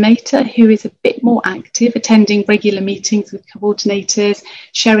an animator who is a bit more active, attending regular meetings with coordinators,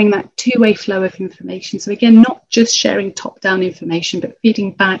 sharing that two-way flow of information. So again, not just sharing top-down information, but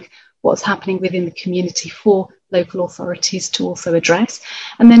feeding back what's happening within the community for local authorities to also address.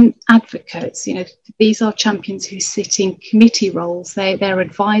 And then advocates, these are champions who sit in committee roles. They're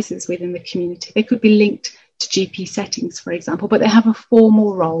advisors within the community. They could be linked to GP settings, for example, but they have a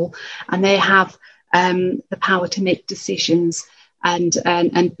formal role and they have the power to make decisions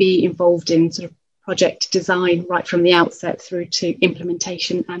and be involved in sort of project design right from the outset through to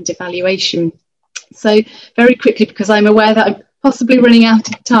implementation and evaluation. So very quickly, because I'm aware that I'm possibly running out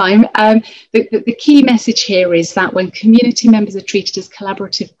of time, the key message here is that when community members are treated as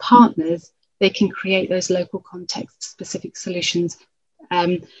collaborative partners, they can create those local context-specific solutions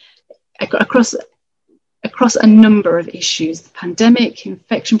across a number of issues: the pandemic,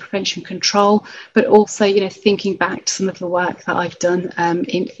 infection prevention control, but also, thinking back to some of the work that I've done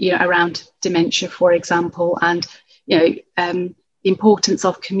around dementia, for example, and the importance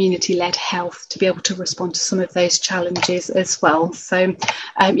of community-led health to be able to respond to some of those challenges as well. So,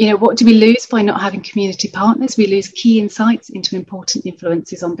 what do we lose by not having community partners? We lose key insights into important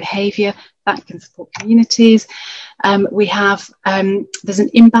influences on behaviour that can support communities. We have, there's an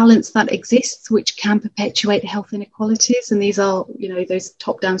imbalance that exists which can perpetuate health inequalities, and these are, those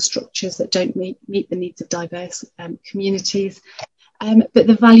top-down structures that don't meet the needs of diverse communities. But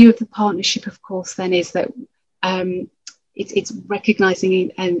the value of the partnership, of course, then is that it's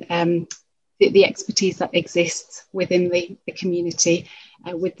recognising and the expertise that exists within the community.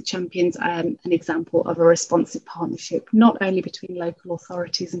 With the champions, an example of a responsive partnership, not only between local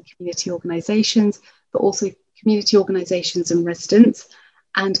authorities and community organisations, but also community organisations and residents,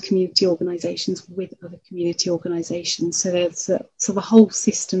 and community organisations with other community organisations. So there's a whole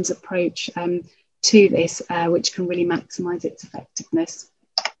systems approach to this, which can really maximise its effectiveness.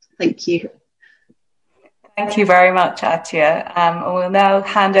 Thank you. Thank you very much, Atia. We'll now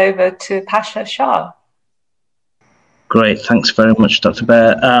hand over to Pasha Shah. Great, thanks very much, Dr.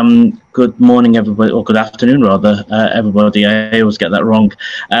 Bear. Good morning, everybody, or good afternoon, rather, everybody. I always get that wrong.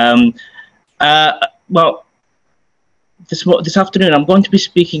 Well, this afternoon, I'm going to be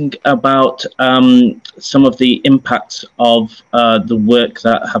speaking about some of the impacts of the work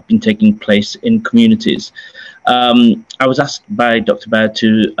that have been taking place in communities. I was asked by Dr. Bear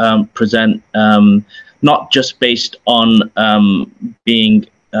to present not just based on being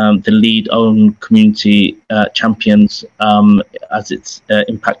the lead on community champions as it's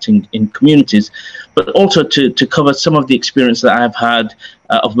impacting in communities, but also to cover some of the experience that I've had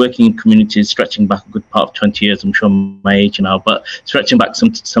of working in communities, stretching back a good part of 20 years. I'm sure my age now, but stretching back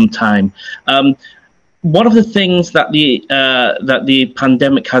some time. One of the things that the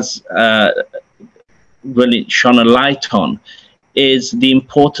pandemic has really shone a light on is the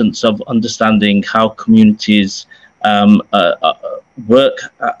importance of understanding how communities work,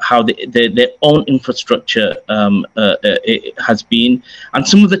 how their own infrastructure it has been, and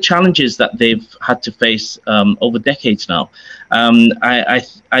some of the challenges that they've had to face over decades now. I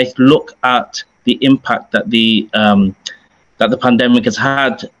look at the impact that the pandemic has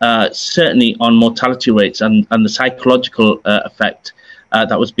had, certainly on mortality rates and the psychological effect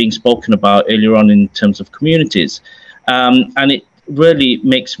that was being spoken about earlier on in terms of communities. And it really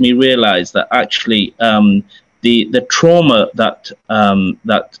makes me realize that actually the trauma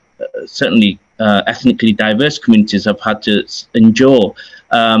that certainly ethnically diverse communities have had to endure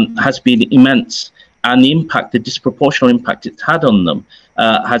has been immense, and the disproportionate impact it's had on them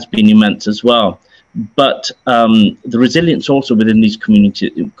has been immense as well. But the resilience also within these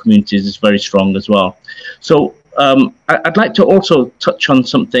communities is very strong as well. So I'd like to also touch on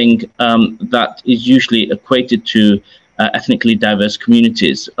something that is usually equated to ethnically diverse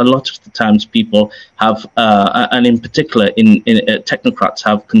communities. A lot of the times people have, and in particular technocrats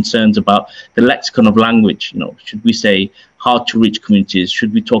have concerns about the lexicon of language. Should we say hard to reach communities?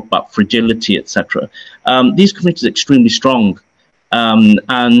 Should we talk about fragility, etc.? These communities are extremely strong.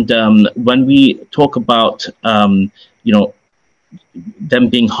 And when we talk about, them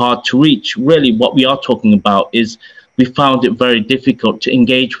being hard to reach, really what we are talking about is we found it very difficult to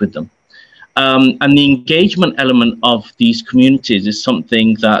engage with them. And the engagement element of these communities is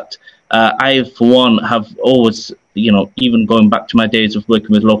something that I, for one, have always, even going back to my days of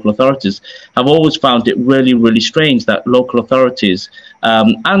working with local authorities, have always found it really, really strange that local authorities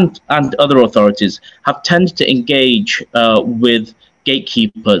and other authorities have tended to engage with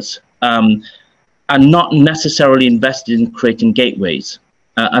gatekeepers and not necessarily invested in creating gateways.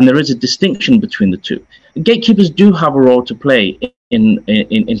 And there is a distinction between the two. Gatekeepers do have a role to play in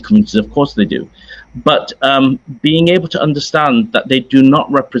communities, of course they do. But being able to understand that they do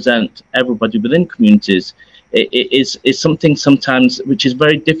not represent everybody within communities is something sometimes which is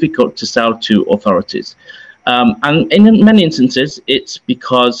very difficult to sell to authorities. And in many instances, it's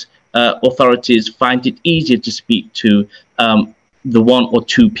because authorities find it easier to speak to the one or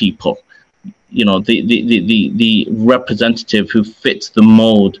two people, the representative who fits the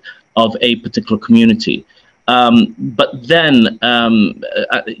mold of a particular community. But then,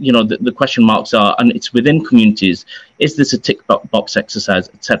 the question marks are, and it's within communities, is this a tick box exercise,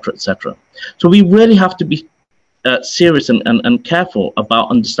 etc., etc. So we really have to be serious and careful about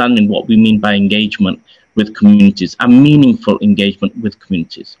understanding what we mean by engagement with communities and meaningful engagement with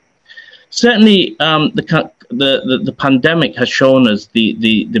communities. Certainly, the pandemic has shown us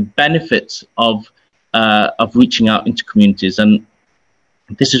the benefits of reaching out into communities, and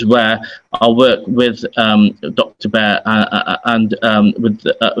this is where our work with Dr. Bear and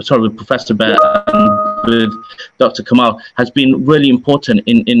with Professor Bear and with Dr. Kamal has been really important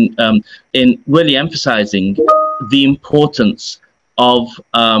in really emphasizing the importance of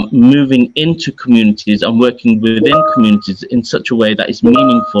moving into communities and working within communities in such a way that is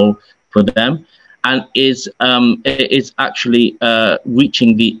meaningful for them and is actually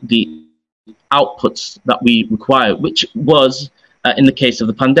reaching the outputs that we require, which was in the case of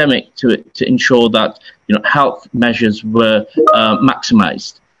the pandemic to ensure that health measures were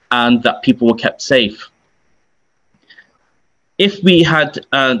maximized and that people were kept safe. If we had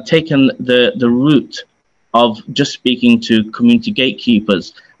taken the route of just speaking to community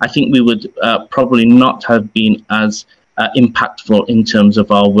gatekeepers, I think we would probably not have been as impactful in terms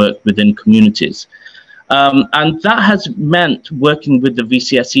of our work within communities. And that has meant working with the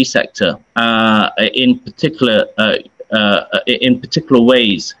VCSE sector in particular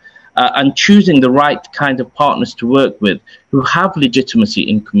ways and choosing the right kind of partners to work with who have legitimacy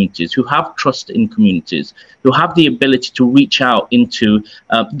in communities, who have trust in communities, who have the ability to reach out into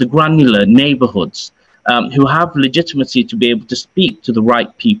the granular neighborhoods, who have legitimacy to be able to speak to the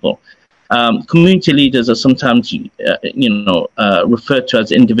right people. Community leaders are sometimes, referred to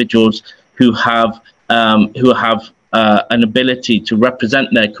as individuals who have an ability to represent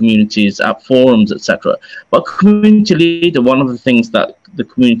their communities at forums, etc. But community leader, one of the things that the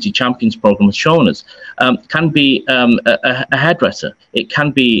Community Champions Program has shown us, can be a hairdresser. It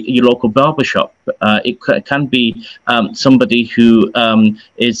can be your local barbershop. It can be somebody who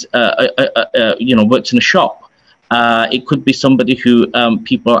is, works in a shop. It could be somebody who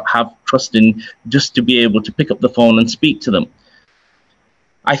people have trust in just to be able to pick up the phone and speak to them.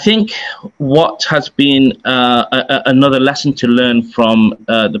 I think what has been another lesson to learn from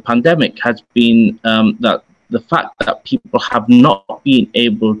the pandemic has been that the fact that people have not been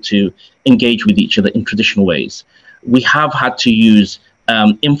able to engage with each other in traditional ways. We have had to use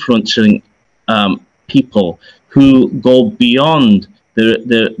influencing people who go beyond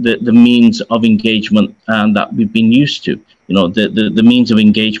the means of engagement that we've been used to. The means of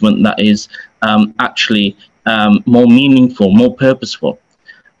engagement that is actually more meaningful, more purposeful.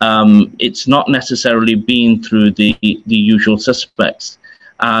 It's not necessarily been through the usual suspects,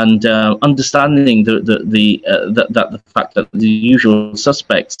 and understanding the fact that the usual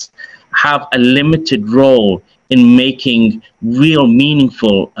suspects have a limited role in making real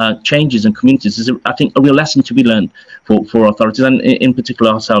meaningful changes in communities is, I think, a real lesson to be learned for authorities, and in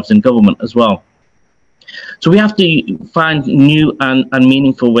particular ourselves in government as well. So we have to find new and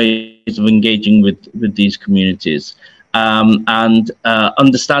meaningful ways of engaging with these communities. And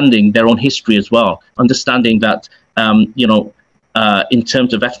understanding their own history as well, understanding that, in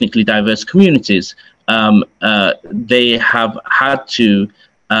terms of ethnically diverse communities, they have had to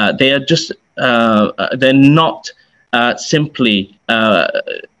They are just they're not simply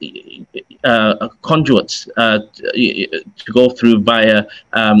conduits to go through via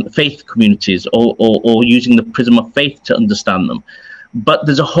faith communities or using the prism of faith to understand them. But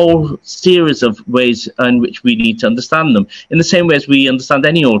there's a whole series of ways in which we need to understand them, in the same way as we understand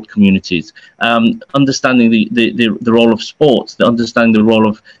any old communities. Understanding the role of sports, understanding the role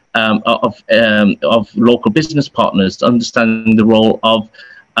of local business partners, understanding the role of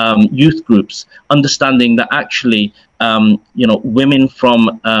youth groups, understanding that actually, women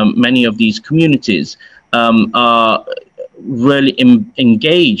from many of these communities are really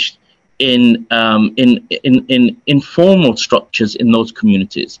engaged in informal structures in those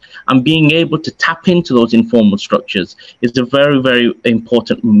communities, and being able to tap into those informal structures is a very, very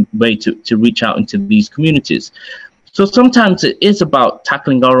important way to reach out into these communities. So sometimes it is about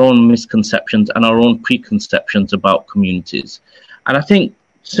tackling our own misconceptions and our own preconceptions about communities. And I think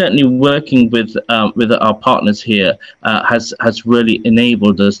certainly working with our partners here has really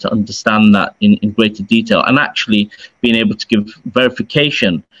enabled us to understand that in greater detail, and actually being able to give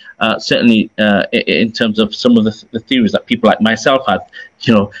verification, certainly in terms of some of the theories that people like myself had.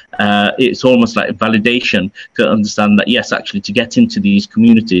 It's almost like a validation to understand that, yes, actually, to get into these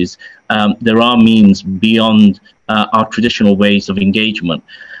communities, there are means beyond our traditional ways of engagement.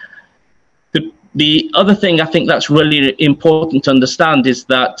 The other thing I think that's really important to understand is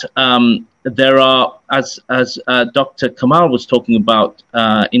that there are, as Dr. Kamal was talking about,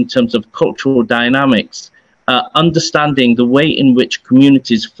 in terms of cultural dynamics, understanding the way in which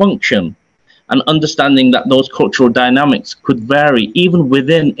communities function, and understanding that those cultural dynamics could vary even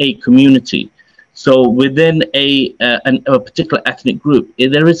within a community. So within a particular ethnic group,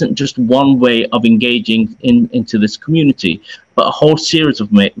 there isn't just one way of engaging into this community, but a whole series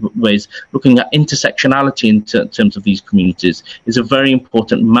of ways. Looking at intersectionality in terms of these communities is a very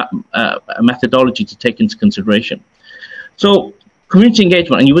important methodology to take into consideration. So community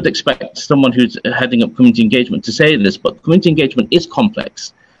engagement, and you would expect someone who's heading up community engagement to say this, but community engagement is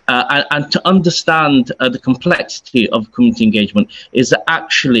complex. And to understand the complexity of community engagement is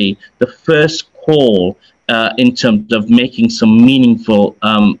actually the first call in terms of making some meaningful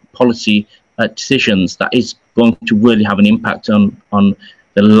policy decisions that is going to really have an impact on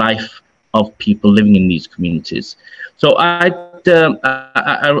the life of people living in these communities. So I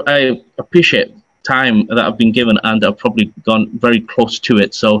appreciate time that I've been given, and I've probably gone very close to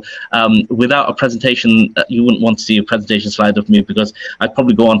it. So without a presentation, you wouldn't want to see a presentation slide of me, because I'd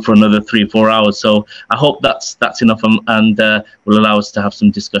probably go on for another 3 or 4 hours. So I hope that's enough, and will allow us to have some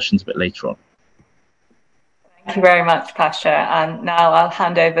discussions a bit later on. Thank you very much, Pasha. And now I'll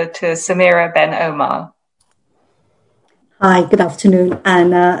hand over to Samira Ben Omar. Hi, good afternoon,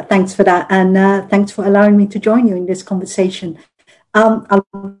 and thanks for that, and thanks for allowing me to join you in this conversation. I'll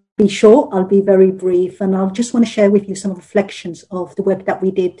be short, I'll be very brief, and I'll just want to share with you some reflections of the work that we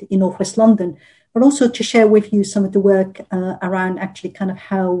did in North West London, but also to share with you some of the work around actually kind of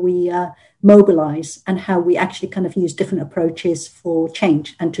how we mobilise and how we actually kind of use different approaches for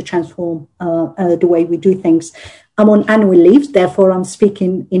change and to transform the way we do things. I'm on annual leave, therefore I'm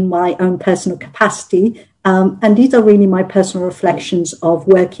speaking in my own personal capacity, and these are really my personal reflections of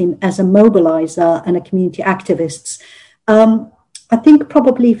working as a mobiliser and a community activist. I think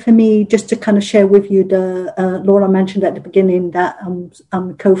probably for me, just to kind of share with you, Laura mentioned at the beginning that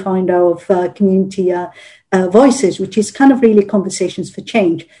I'm co-founder of Community Voices, which is kind of really Conversations for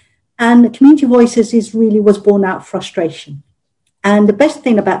Change. And Community Voices was born out of frustration. And the best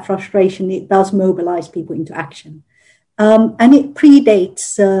thing about frustration, it does mobilize people into action. And it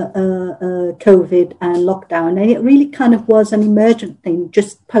predates COVID and lockdown. And it really kind of was an emergent thing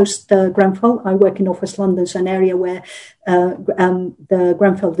just post Grenfell. I work in North West London, so an area where the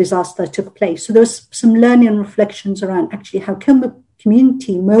Grenfell disaster took place. So there was some learning and reflections around actually how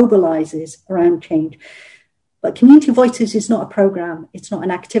community mobilizes around change. But Community Voices is not a program. It's not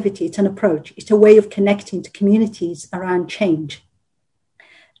an activity. It's an approach. It's a way of connecting to communities around change.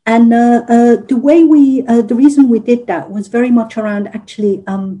 And the reason we did that was very much around actually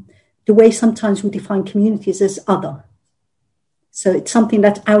the way sometimes we define communities as other. So it's something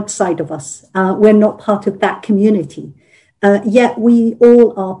that's outside of us. We're not part of that community. Yet we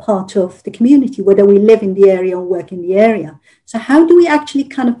all are part of the community, whether we live in the area or work in the area. So how do we actually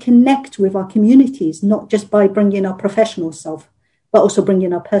kind of connect with our communities, not just by bringing our professional self, but also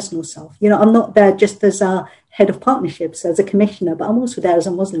bringing our personal self? You know, I'm not there just as a head of partnerships, as a commissioner, but I'm also there as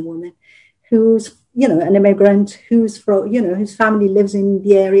a Muslim woman who's, an immigrant, whose family lives in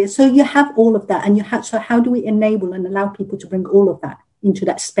the area. So you have all of that, and so how do we enable and allow people to bring all of that into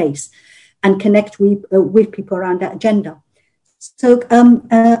that space and connect with people around that agenda? So,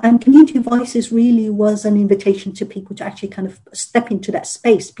 and Community Voices really was an invitation to people to actually kind of step into that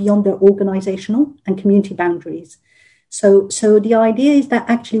space beyond their organizational and community boundaries. So the idea is that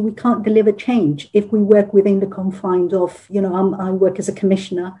actually we can't deliver change if we work within the confines of, I work as a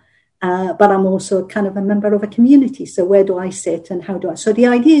commissioner, but I'm also kind of a member of a community. So where do I sit and how do I? So the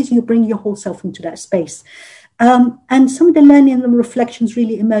idea is you bring your whole self into that space. And some of the learning and reflections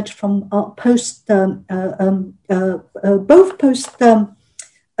really emerged from both post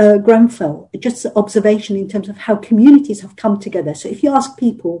Grenfell, just observation in terms of how communities have come together. So if you ask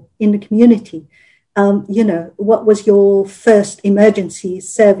people in the community, what was your first emergency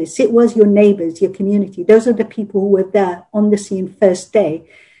service? It was your neighbors, your community. Those are the people who were there on the scene first day,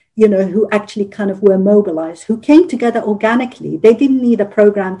 who actually kind of were mobilized, who came together organically. They didn't need a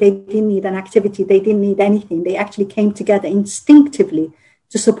program. They didn't need an activity. They didn't need anything. They actually came together instinctively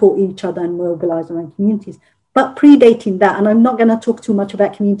to support each other and mobilize around communities. But predating that, and I'm not going to talk too much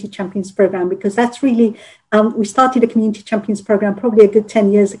about Community Champions Program, because that's really, we started a Community Champions Program probably a good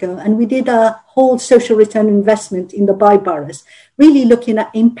 10 years ago, and we did a whole social return investment in the boroughs, really looking at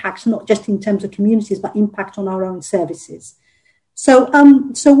impacts, not just in terms of communities, but impact on our own services. So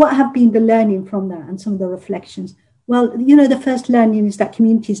what have been the learning from that and some of the reflections? Well, the first learning is that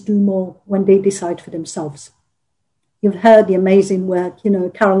communities do more when they decide for themselves. You've heard the amazing work,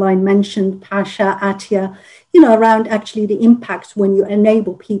 Caroline mentioned, Pasha, Atia, around actually the impacts when you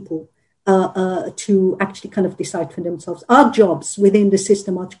enable people to actually kind of decide for themselves. Our jobs within the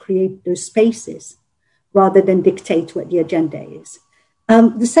system are to create those spaces rather than dictate what the agenda is.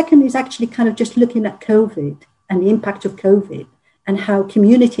 The second is actually kind of just looking at COVID and the impact of COVID and how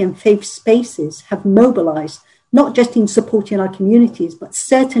community and faith spaces have mobilized, not just in supporting our communities, but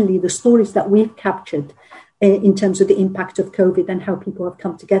certainly the stories that we've captured in terms of the impact of COVID and how people have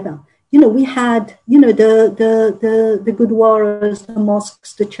come together. We had, the Gurdwaras, the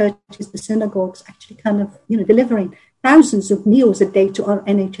mosques, the churches, the synagogues actually kind of, delivering thousands of meals a day to our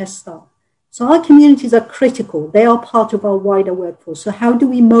NHS staff. So our communities are critical. They are part of our wider workforce. So how do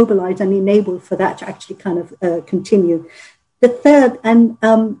we mobilize and enable for that to actually kind of continue? The third, and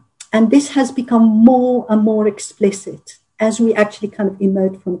this has become more and more explicit as we actually kind of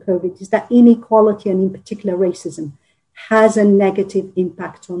emerge from COVID, is that inequality and in particular racism has a negative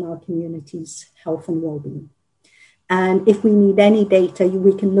impact on our communities' health and well-being. And if we need any data,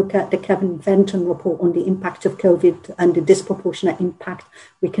 we can look at the Kevin Fenton report on the impact of COVID and the disproportionate impact.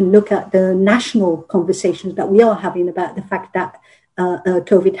 We can look at the national conversations that we are having about the fact that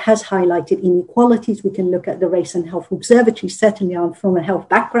COVID has highlighted inequalities. We can look at the Race and Health Observatory. Certainly I'm from a health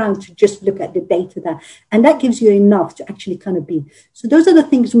background to just look at the data there. And that gives you enough to actually kind of be. So those are the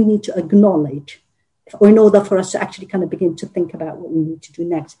things we need to acknowledge, or in order for us to actually kind of begin to think about what we need to do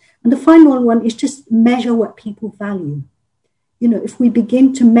next. And the final one is just measure what people value. If we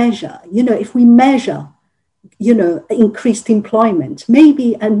begin to measure, if we measure, increased employment,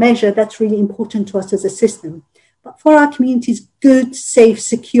 maybe a measure that's really important to us as a system. But for our communities, good, safe,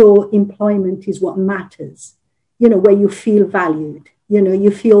 secure employment is what matters, where you feel valued,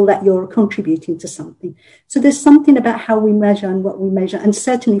 you feel that you're contributing to something. So there's something about how we measure and what we measure. And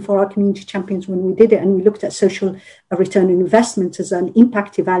certainly for our community champions, when we did it and we looked at social return on investment as an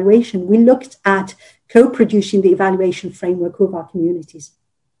impact evaluation, we looked at co-producing the evaluation framework of our communities.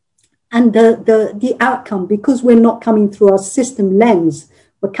 And the outcome, because we're not coming through our system lens,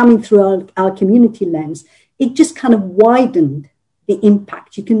 we're coming through our community lens, it just kind of widened the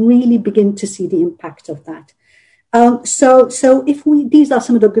impact. You can really begin to see the impact of that. So if these are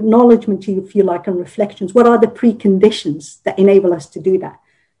some of the acknowledgements, if you like, and reflections, what are the preconditions that enable us to do that?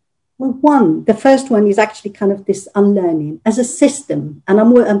 Well, the first one is actually kind of this unlearning as a system. And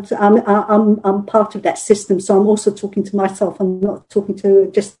I'm part of that system. So I'm also talking to myself. I'm not talking to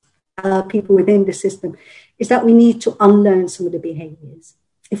just people within the system, is that we need to unlearn some of the behaviors.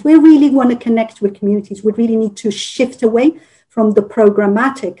 If we really want to connect with communities, we really need to shift away from the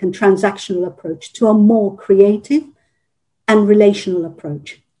programmatic and transactional approach to a more creative and relational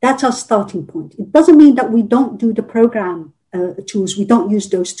approach. That's our starting point. It doesn't mean that we don't do the program tools, we don't use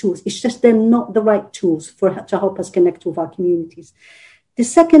those tools. It's just they're not the right tools to help us connect with our communities. The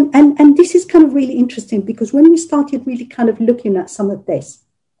second, and this is kind of really interesting, because when we started really kind of looking at some of this,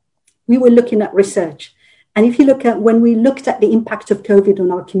 we were looking at research. And if you look at when we looked at the impact of COVID on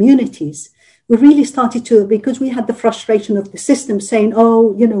our communities, we really started to, because we had the frustration of the system saying,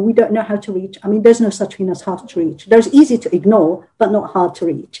 we don't know how to reach. I mean, there's no such thing as hard to reach. There's easy to ignore, but not hard to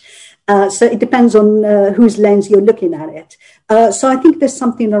reach. So it depends on whose lens you're looking at it. So I think there's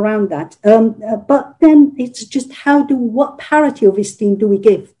something around that. But then it's just what parity of esteem do we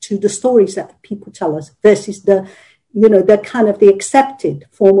give to the stories that people tell us versus the the kind of the accepted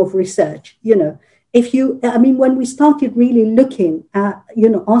form of research. When we started really looking at,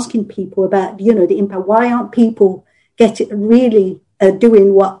 asking people about, the impact, why aren't people doing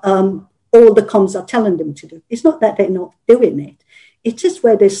what all the comms are telling them to do? It's not that they're not doing it. It's just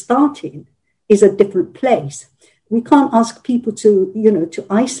where they're starting is a different place. We can't ask people to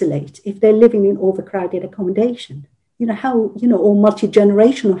isolate if they're living in overcrowded accommodation. Or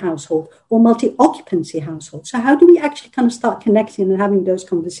multi-generational household or multi-occupancy household. So how do we actually kind of start connecting and having those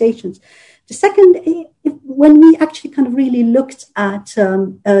conversations? The second, when we actually kind of really looked at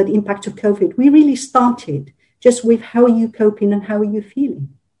the impact of COVID, we really started just with how are you coping and how are you feeling?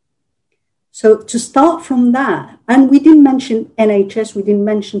 So to start from that, and we didn't mention NHS, we didn't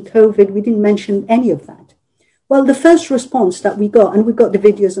mention COVID, we didn't mention any of that. Well, the first response that we got, and we got the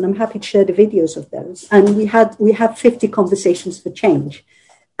videos, and I'm happy to share the videos of those. And we have 50 conversations for change.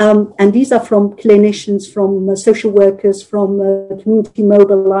 And these are from clinicians, from social workers, from community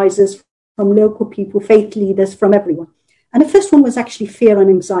mobilizers, from local people, faith leaders, from everyone. And the first one was actually fear and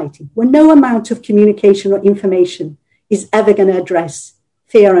anxiety, when no amount of communication or information is ever going to address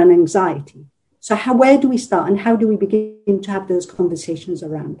fear and anxiety. So where do we start and how do we begin to have those conversations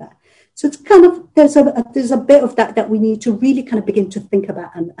around that? So it's kind of, there's a bit of that we need to really kind of begin to think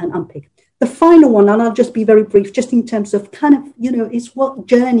about and unpick. The final one, and I'll just be very brief, just in terms of kind of, is what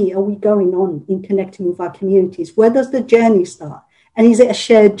journey are we going on in connecting with our communities? Where does the journey start? And is it a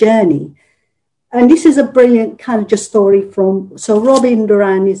shared journey? And this is a brilliant kind of just story so Robin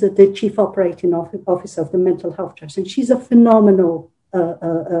Duran is the Chief Operating Officer of the Mental Health Trust, and she's a phenomenal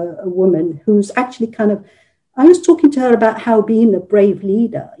woman who's actually kind of, I was talking to her about how being a brave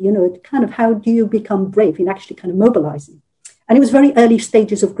leader, kind of how do you become brave in actually kind of mobilizing. And it was very early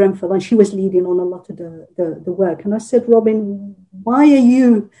stages of Grenfell, and she was leading on a lot of the work. And I said, Robin, why are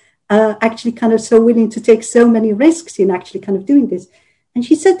you actually kind of so willing to take so many risks in actually kind of doing this? And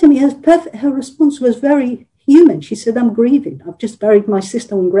she said to me, her response was very human. She said, I'm grieving. I've just buried my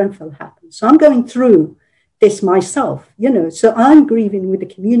sister when Grenfell happened. So I'm going through this myself, so I'm grieving with the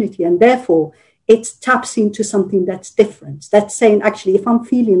community, and therefore it taps into something that's different. That's saying, actually, if I'm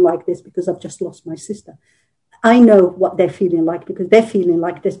feeling like this because I've just lost my sister, I know what they're feeling like because they're feeling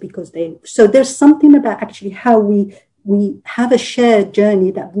like this so there's something about actually how we have a shared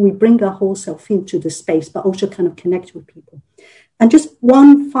journey that we bring our whole self into the space, but also kind of connect with people. And just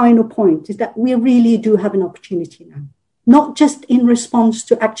one final point is that we really do have an opportunity now, not just in response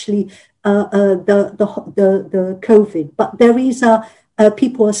to actually the COVID, but there is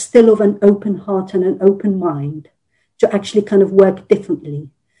people are still of an open heart and an open mind to actually kind of work differently.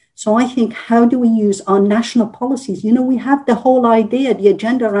 So I think, how do we use our national policies? We have the whole idea, the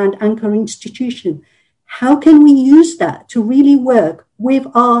agenda around anchor institution. How can we use that to really work with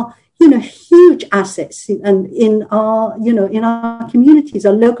our, huge assets in our communities,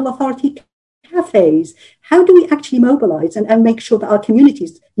 our local authority cafes? How do we actually mobilize and make sure that our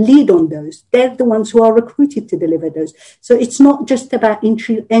communities lead on those? They're the ones who are recruited to deliver those. So it's not just about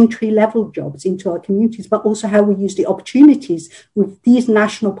entry-level jobs into our communities, but also how we use the opportunities with these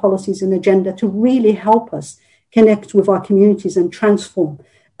national policies and agenda to really help us connect with our communities and transform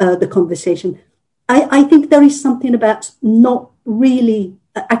the conversation. I think there is something about not really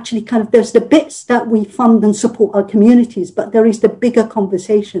actually kind of, there's the bits that we fund and support our communities, but there is the bigger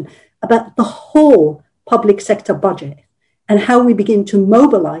conversation about the whole public sector budget and how we begin to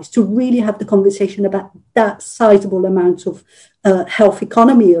mobilize to really have the conversation about that sizable amount of health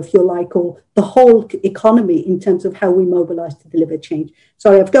economy, if you like, or the whole economy in terms of how we mobilize to deliver change.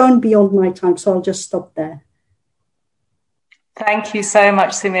 Sorry, I've gone beyond my time, so I'll just stop there. Thank you so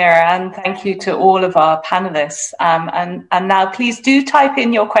much, Samira, and thank you to all of our panelists. And now please do type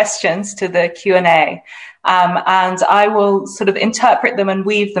in your questions to the Q&A. And I will sort of interpret them and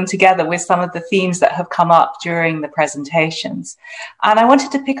weave them together with some of the themes that have come up during the presentations. And I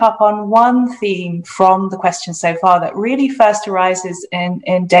wanted to pick up on one theme from the questions so far that really first arises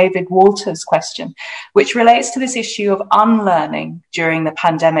in David Walter's question, which relates to this issue of unlearning during the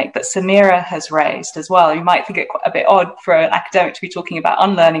pandemic that Samira has raised as well. You might think it a bit odd for an academic to be talking about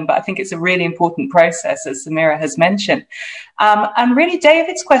unlearning, but I think it's a really important process, as Samira has mentioned. And really,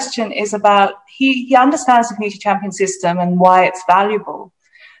 David's question is about, he understands the community champion system and why it's valuable.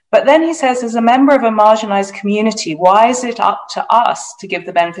 But then he says, as a member of a marginalized community, why is it up to us to give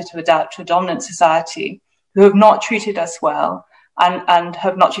the benefit of a doubt to a dominant society who have not treated us well and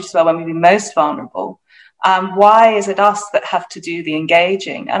have not treated us well when we've been most vulnerable? Why is it us that have to do the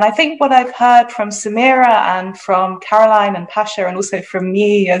engaging? And I think what I've heard from Samira and from Caroline and Pasha, and also from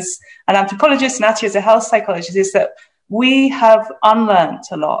me as an anthropologist, Natty as a health psychologist, is that we have unlearned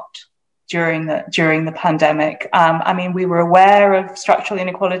a lot during the pandemic. I mean, we were aware of structural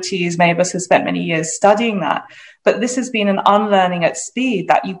inequalities. Many of us have spent many years studying that. But this has been an unlearning at speed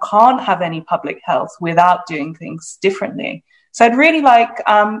that you can't have any public health without doing things differently. So I'd really like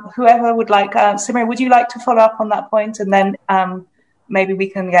whoever would like, Simran, would you like to follow up on that point? And then maybe we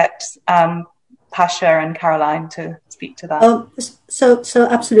can get Pasha and Caroline to speak to that. So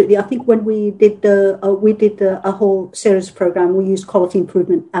absolutely. I think when we did a whole series program, we used quality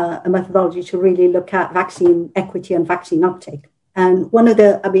improvement a methodology to really look at vaccine equity and vaccine uptake. And one of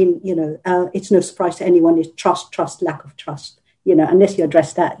the, it's no surprise to anyone, is trust, lack of trust. Unless you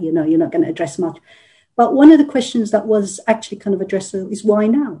address that, you're not going to address much. But one of the questions that was actually kind of addressed is why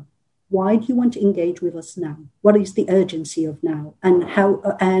now? Why do you want to engage with us now? What is the urgency of now? And how?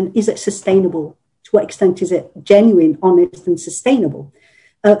 And is it sustainable? To what extent is it genuine, honest, and sustainable?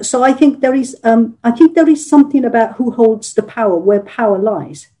 So I think there is something about who holds the power, where power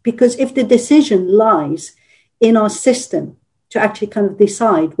lies. Because if the decision lies in our system to actually kind of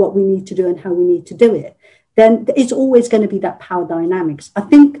decide what we need to do and how we need to do it, then it's always going to be that power dynamics. I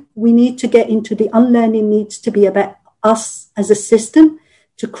think we need to get into the unlearning needs to be about us as a system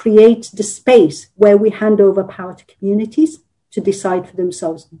to create the space where we hand over power to communities to decide for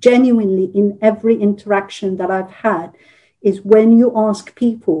themselves. Genuinely, in every interaction that I've had, is when you ask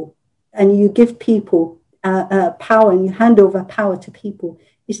people and you give people power and you hand over power to people,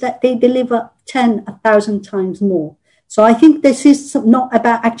 is that they deliver 1,000 times more. So I think this is not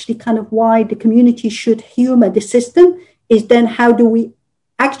about actually kind of why the community should humor the system, is then how do we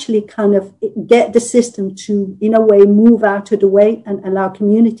actually kind of get the system to, in a way, move out of the way and allow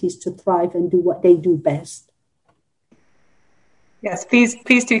communities to thrive and do what they do best. Yes,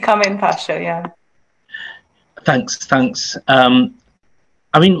 please do come in, Pasha. Yeah. Thanks. I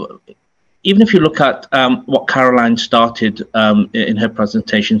mean, even if you look at what Caroline started in her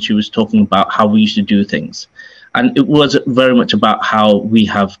presentation, she was talking about how we used to do things. And it was very much about how we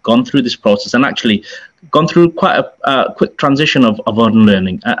have gone through this process and actually gone through quite a quick transition of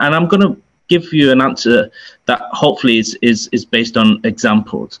unlearning. And I'm going to give you an answer that hopefully is based on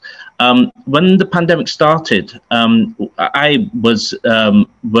examples. When the pandemic started, I was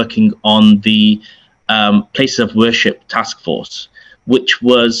working on the Places of Worship Task Force, which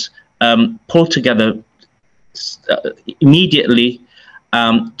was pulled together immediately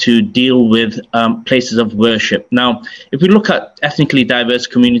to deal with places of worship. Now, if we look at ethnically diverse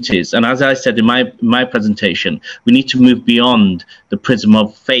communities, and as I said in my presentation, we need to move beyond the prism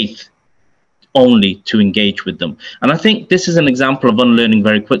of faith only to engage with them. And I think this is an example of unlearning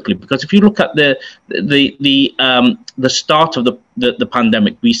very quickly, because if you look at the start of the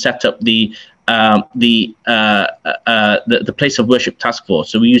pandemic, we set up the Place of Worship Task Force.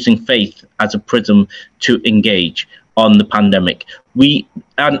 So we're using faith as a prism to engage on the pandemic.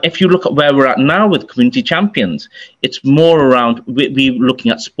 And if you look at where we're at now with community champions, it's more around we're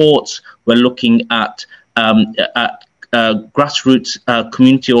looking at sports. We're looking at grassroots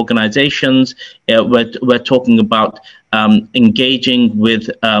community organizations. We're talking about engaging with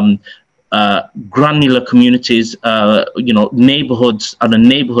granular communities, neighborhoods on a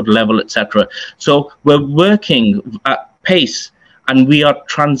neighborhood level, etc. So we're working at pace and we are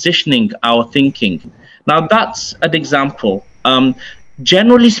transitioning our thinking. Now, that's an example.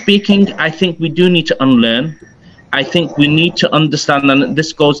 Generally speaking, I think we do need to unlearn. I think we need to understand, and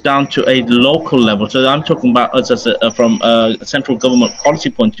this goes down to a local level. So I'm talking about us from a central government policy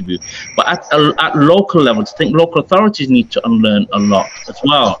point of view. But at local levels, I think local authorities need to unlearn a lot as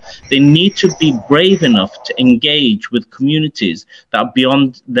well. They need to be brave enough to engage with communities that are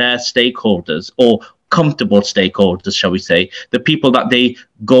beyond their stakeholders, or comfortable stakeholders, shall we say, the people that they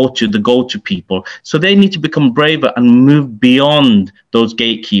go to, the go-to people. So they need to become braver and move beyond those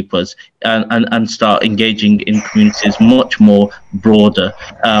gatekeepers and start engaging in communities much more broader.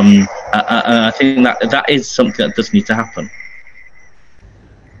 And I think that is something that does need to happen.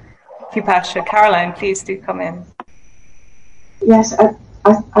 Thank you, Pasha. Caroline, please do come in. Yes,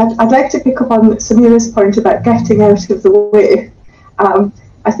 I'd like to pick up on Samira's point about getting out of the way.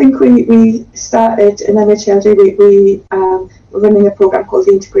 I think we started in NHLD, we were running a programme called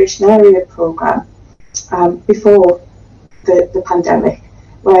the Integration Area Programme before the pandemic,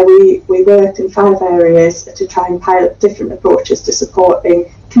 where we worked in 5 areas to try and pilot different approaches to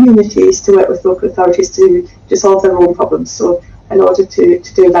supporting communities to work with local authorities to solve their own problems. So in order to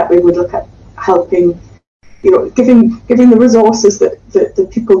do that, we would look at helping, giving the resources that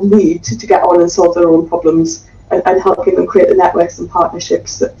people need to get on and solve their own problems, and helping them create the networks and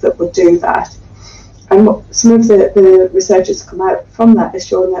partnerships that would do that. And some of the research that's come out from that has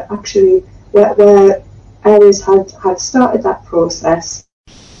shown that actually where areas had started that process,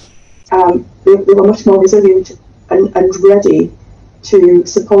 they were much more resilient and ready to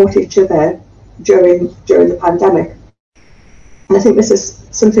support each other during the pandemic. And I think this is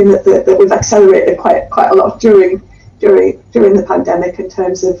something that we've accelerated quite a lot during the pandemic, in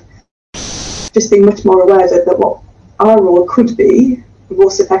terms of just being much more aware that what our role could be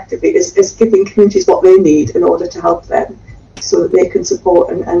most effectively is giving communities what they need in order to help them, so that they can support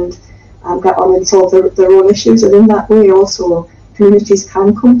and get on and solve their own issues. And in that way also communities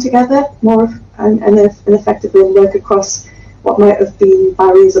can come together more and effectively work across what might have been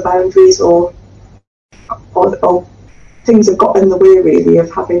barriers or boundaries or things have got in the way, really,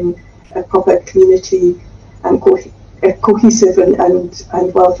 of having a proper community and cohesive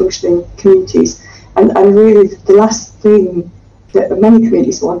and well-functioning communities. And really the last thing that many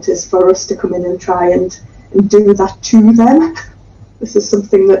communities want is for us to come in and try and do that to them. This is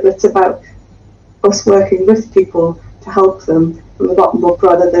something that's about us working with people to help them from the bottom up,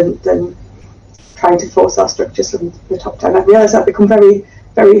 rather than trying to force our structures from the top down. I realise I've become very,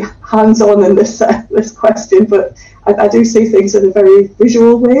 very hands-on in this question, but I do see things in a very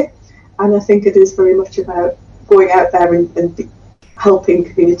visual way, and I think it is very much about going out there and helping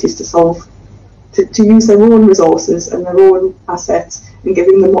communities to use their own resources and their own assets, and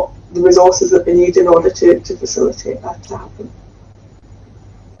giving them the resources that they need in order to facilitate that to happen.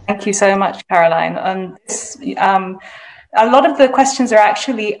 Thank you so much, Caroline. And a lot of the questions are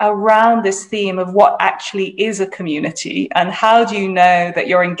actually around this theme of what actually is a community, and how do you know that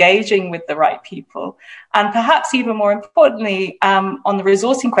you're engaging with the right people? And perhaps even more importantly, on the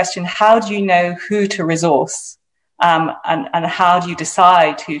resourcing question, how do you know who to resource? And how do you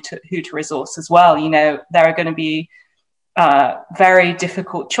decide who to resource as well? You know, there are going to be very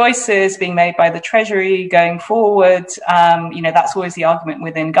difficult choices being made by the Treasury going forward. You know, that's always the argument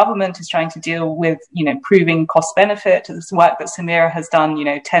within government, is trying to deal with, you know, proving cost benefit. This work that Samira has done, you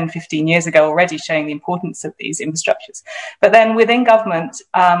know, 10, 15 years ago already, showing the importance of these infrastructures. But then within government,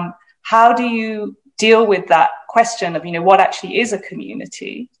 how do you deal with that question of, you know, what actually is a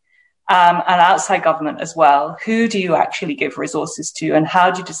community? And outside government as well, who do you actually give resources to, and how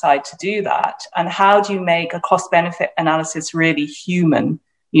do you decide to do that? And how do you make a cost-benefit analysis really human,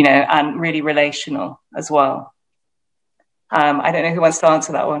 you know, and really relational as well? I don't know who wants to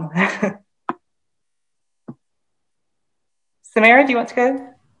answer that one. Samira, do you want to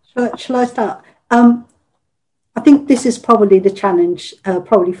go? Shall I start? I think this is probably the challenge,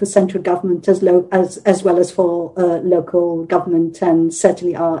 probably for central government as well as for local government, and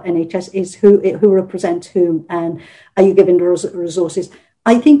certainly our NHS, is who represents whom, and are you giving the resources?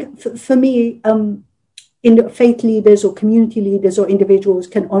 I think for me, faith leaders or community leaders or individuals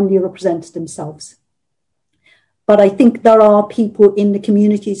can only represent themselves. But I think there are people in the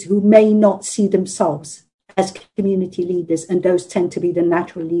communities who may not see themselves as community leaders, and those tend to be the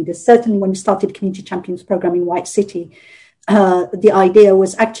natural leaders. Certainly when we started Community Champions program in White City, the idea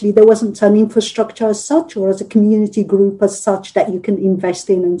was actually there wasn't an infrastructure as such, or as a community group as such, that you can invest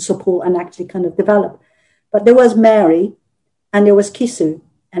in and support and actually kind of develop. But there was Mary and there was Kisu,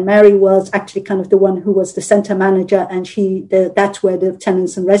 and Mary was actually kind of the one who was the centre manager, and that's where the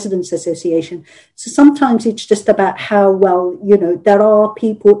Tenants and Residents Association. So sometimes it's just about how well, you know, there are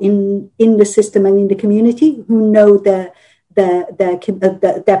people in the system and in the community who know their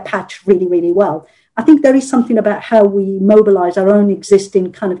patch really, really well. I think there is something about how we mobilise our own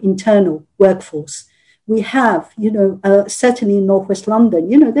existing kind of internal workforce. We have, you know, certainly in Northwest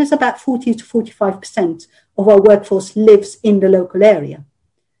London, you know, there's about 40 to 45% of our workforce lives in the local area.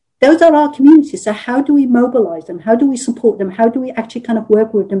 Those are our communities. So how do we mobilize them? How do we support them? How do we actually kind of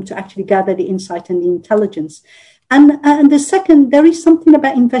work with them to actually gather the insight and the intelligence? And the second, there is something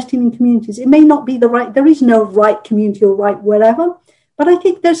about investing in communities. It may not be there is no right community or right whatever, but I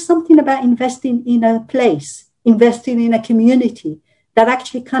think there's something about investing in a place, investing in a community that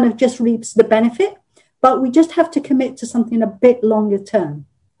actually kind of just reaps the benefit, but we just have to commit to something a bit longer term.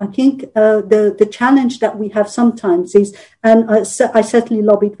 I think the challenge that we have sometimes is, and I certainly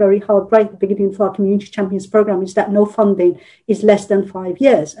lobbied very hard right at the beginning for our Community Champions program, is that no funding is less than 5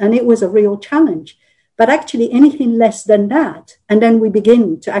 years. And it was a real challenge. But actually anything less than that, and then we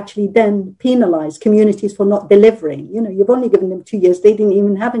begin to actually then penalise communities for not delivering. You know, you've only given them 2 years. They didn't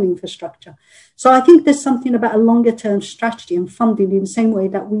even have an infrastructure. So I think there's something about a longer term strategy and funding in the same way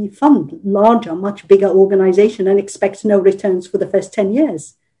that we fund larger, much bigger organisation and expect no returns for the first 10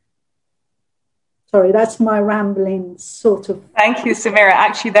 years. Sorry, that's my rambling sort of. Thank you, Samira.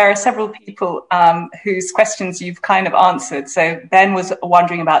 Actually, there are several people whose questions you've kind of answered. So Ben was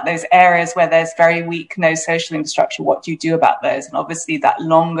wondering about those areas where there's very weak, no social infrastructure. What do you do about those? And obviously that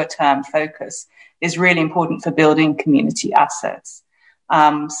longer term focus is really important for building community assets.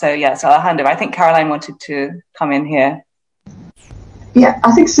 So I'll hand over. I think Caroline wanted to come in here. Yeah,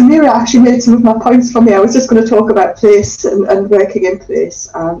 I think Samira actually made some of my points for me. I was just going to talk about place and working in place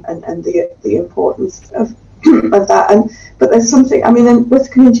and the importance of that. But there's something, I mean,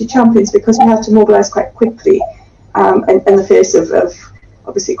 with Community Champions, because we had to mobilise quite quickly in the face of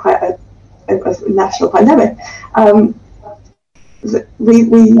obviously quite a national pandemic,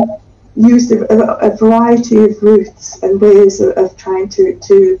 we used a variety of routes and ways of trying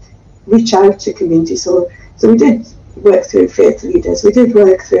to reach out to communities. So we did work through faith leaders, we did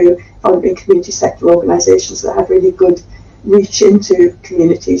work through voluntary community sector organisations that had really good reach into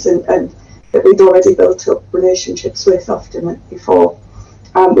communities and that we'd already built up relationships with often before.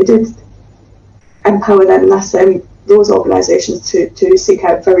 We did empower them and ask them, those organisations to seek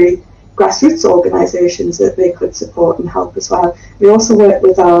out very grassroots organisations that they could support and help as well. We also worked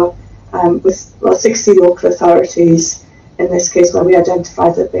with our 60 local authorities in this case where we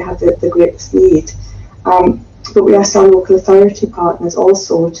identified that they had the greatest need. But we asked our local authority partners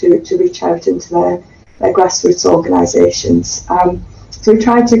also to reach out into their grassroots organisations. So we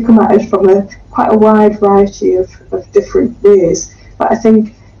tried to come at it from quite a wide variety of different ways. But I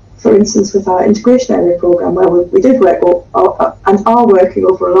think, for instance, with our integration area programme, where we did work and are working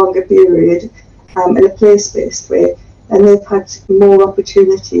over a longer period in a place-based way, and they've had more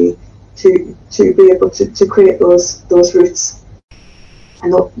opportunity to be able to create those routes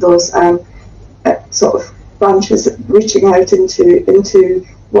and those sort of branches reaching out into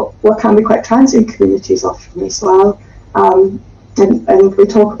what can be quite transient communities often as well. And we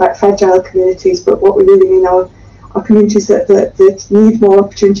talk about fragile communities, but what we really mean are communities that need more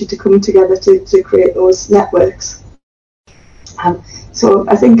opportunity to come together to create those networks. So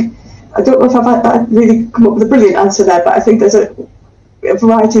I think, I don't know if I've really come up with a brilliant answer there, but I think there's a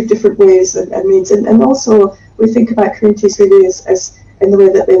variety of different ways and means. And also we think about communities really as in the way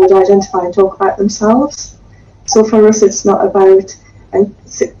that they would identify and talk about themselves. So for us, it's not about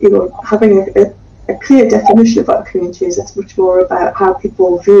having a clear definition of what a community is. It's much more about how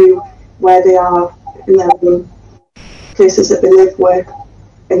people view where they are in their own places that they live, work,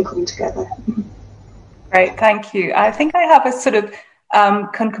 and come together. Great, thank you. I think I have a sort of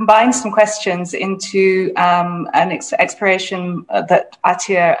can combine some questions into an exploration that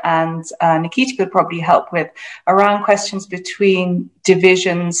Attia and Nikita could probably help with around questions between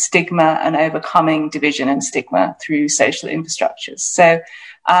division, stigma, and overcoming division and stigma through social infrastructures. So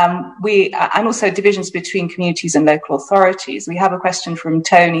and also divisions between communities and local authorities. We have a question from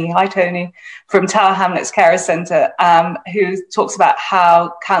Tony. Hi, Tony, from Tower Hamlets Carer Centre, who talks about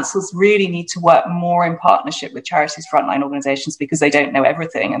how councils really need to work more in partnership with charities, frontline organisations, because they don't know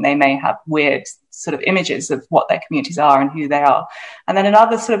everything and they may have weird sort of images of what their communities are and who they are. And then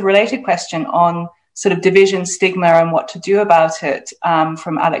another sort of related question on sort of division, stigma, and what to do about it,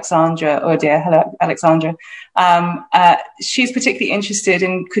 from Alexandra Odier. Hello, Alexandra. She's particularly interested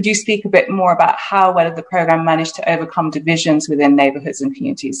in, could you speak a bit more about how well the programme managed to overcome divisions within neighbourhoods and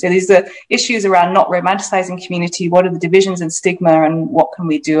communities? So these are issues around not romanticising community. What are the divisions and stigma, and what can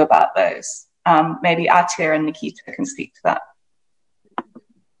we do about those? Maybe Attia and Nikita can speak to that.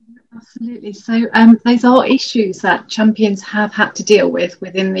 Absolutely. So those are issues that champions have had to deal with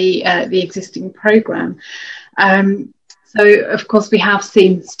within the existing programme. So, of course, we have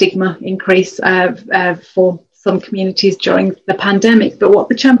seen stigma increase for some communities during the pandemic. But what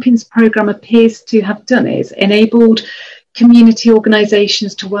the Champions programme appears to have done is enabled community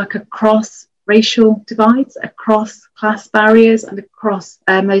organisations to work across racial divides, across class barriers, and across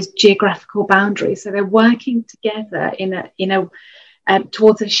those geographical boundaries. So they're working together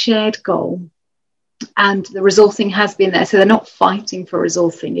towards a shared goal. And the resourcing has been there, so they're not fighting for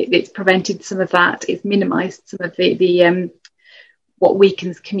resourcing. It's prevented some of that. It's minimised some of the what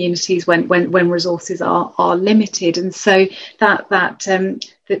weakens communities when resources are limited. And so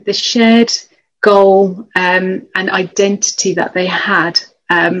the shared goal and identity that they had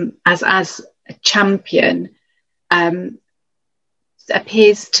as a champion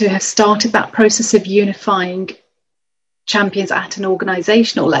appears to have started that process of unifying champions at an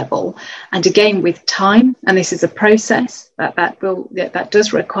organisational level, and again with time, and this is a process that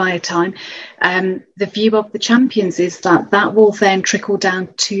does require time. The view of the champions is that will then trickle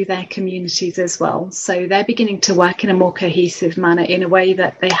down to their communities as well. So they're beginning to work in a more cohesive manner, in a way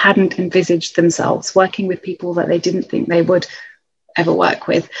that they hadn't envisaged themselves, working with people that they didn't think they would ever work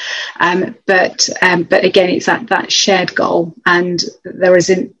with. But again, it's that shared goal, and there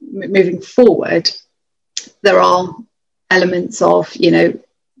is moving forward, there are elements of,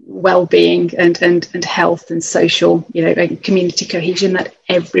 well-being and health and social, and community cohesion that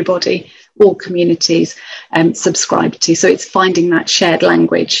everybody all communities subscribe to. So it's finding that shared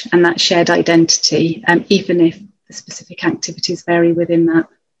language and that shared identity, even if the specific activities vary within that.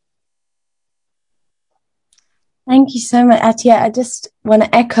 Thank you so much, Atia. I just want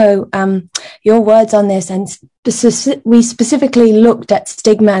to echo your words on this. And we specifically looked at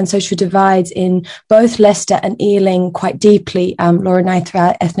stigma and social divides in both Leicester and Ealing quite deeply, Laura and I, through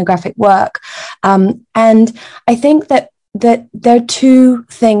our ethnographic work. And I think that there are two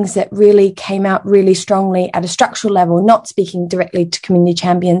things that really came out really strongly at a structural level, not speaking directly to community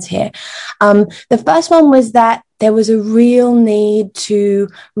champions here. The first one was that there was a real need to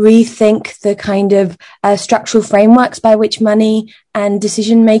rethink the kind of structural frameworks by which money and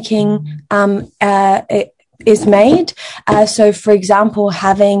decision-making is made. So, for example,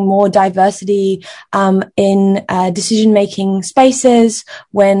 having more diversity in decision-making spaces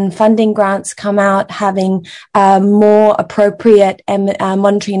when funding grants come out, having more appropriate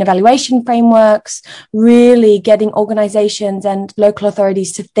monitoring and evaluation frameworks, really getting organizations and local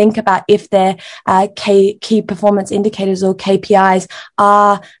authorities to think about if their key performance indicators or KPIs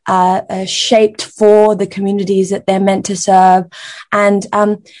are shaped for the communities that they're meant to serve.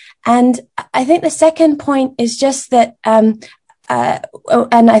 And I think the second point is just that, and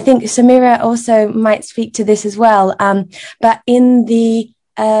I think Samira also might speak to this as well, but in the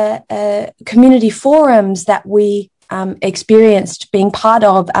community forums that we experienced being part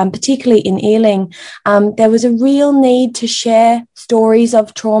of, particularly in Ealing, there was a real need to share stories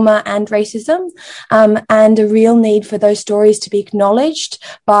of trauma and racism, and a real need for those stories to be acknowledged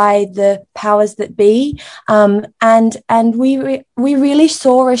by the powers that be. And we really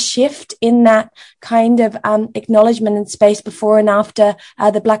saw a shift in that kind of acknowledgement and space before and after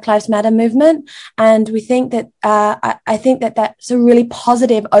the Black Lives Matter movement. And we think that I think that that's a really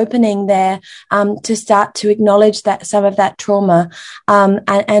positive opening there to start to acknowledge that some of that trauma,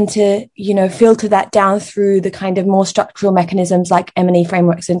 and to, you know, filter that down through the kind of more structural mechanisms like M&E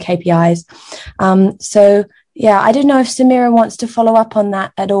frameworks and KPIs. So yeah, I don't know if Samira wants to follow up on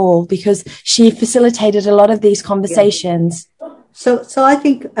that at all, because she facilitated a lot of these conversations. So I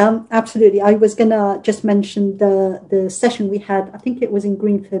think absolutely. I was gonna just mention the session we had. I think it was in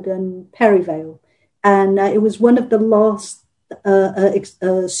Greenford and Perivale, and it was one of the last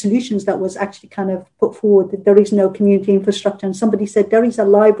solutions that was actually kind of put forward. That there is no community infrastructure, and somebody said there is a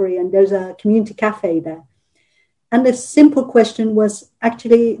library and there's a community cafe there. And the simple question was,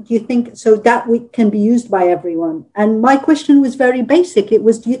 actually, do you think so that can be used by everyone? And my question was very basic. It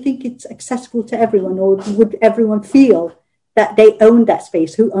was, do you think it's accessible to everyone, or would everyone feel that they own that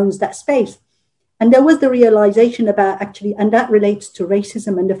space? Who owns that space? And there was the realization about actually, and that relates to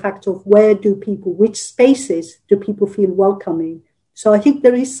racism and the fact of which spaces do people feel welcoming? So I think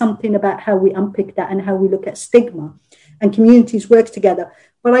there is something about how we unpick that and how we look at stigma, and communities work together.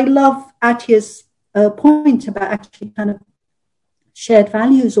 But I love Atia's point about actually kind of shared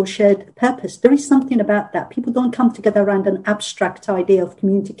values or shared purpose. There is something about that. People don't come together around an abstract idea of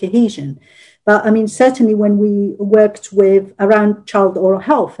community cohesion. But I mean, certainly when we worked around child oral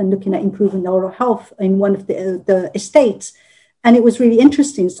health and looking at improving oral health in one of the estates, and it was really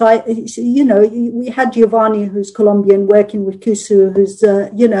interesting. So we had Giovanni, who's Colombian, working with Kusu, who's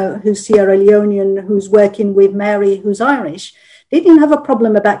Sierra Leonean, who's working with Mary, who's Irish. They didn't have a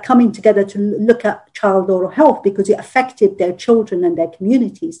problem about coming together to look at child oral health because it affected their children and their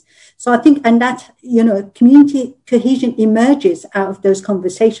communities. So I think, and that, community cohesion emerges out of those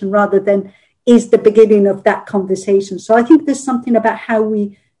conversations rather than is the beginning of that conversation. So I think there's something about how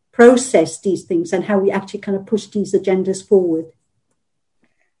we process these things and how we actually kind of push these agendas forward.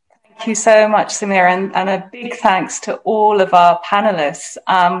 Thank you so much, Samira, and a big thanks to all of our panelists.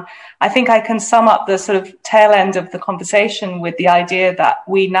 I think I can sum up the sort of tail end of the conversation with the idea that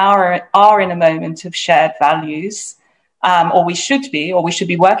we now are in a moment of shared values, or we should be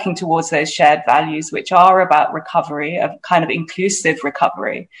working towards those shared values, which are about recovery, of kind of inclusive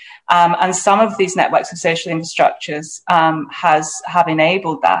recovery. And some of these networks of social infrastructures have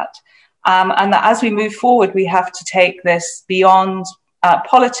enabled that. And that as we move forward, we have to take this beyond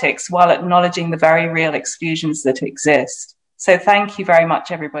politics while acknowledging the very real exclusions that exist. So thank you very much,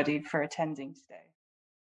 everybody, for attending today.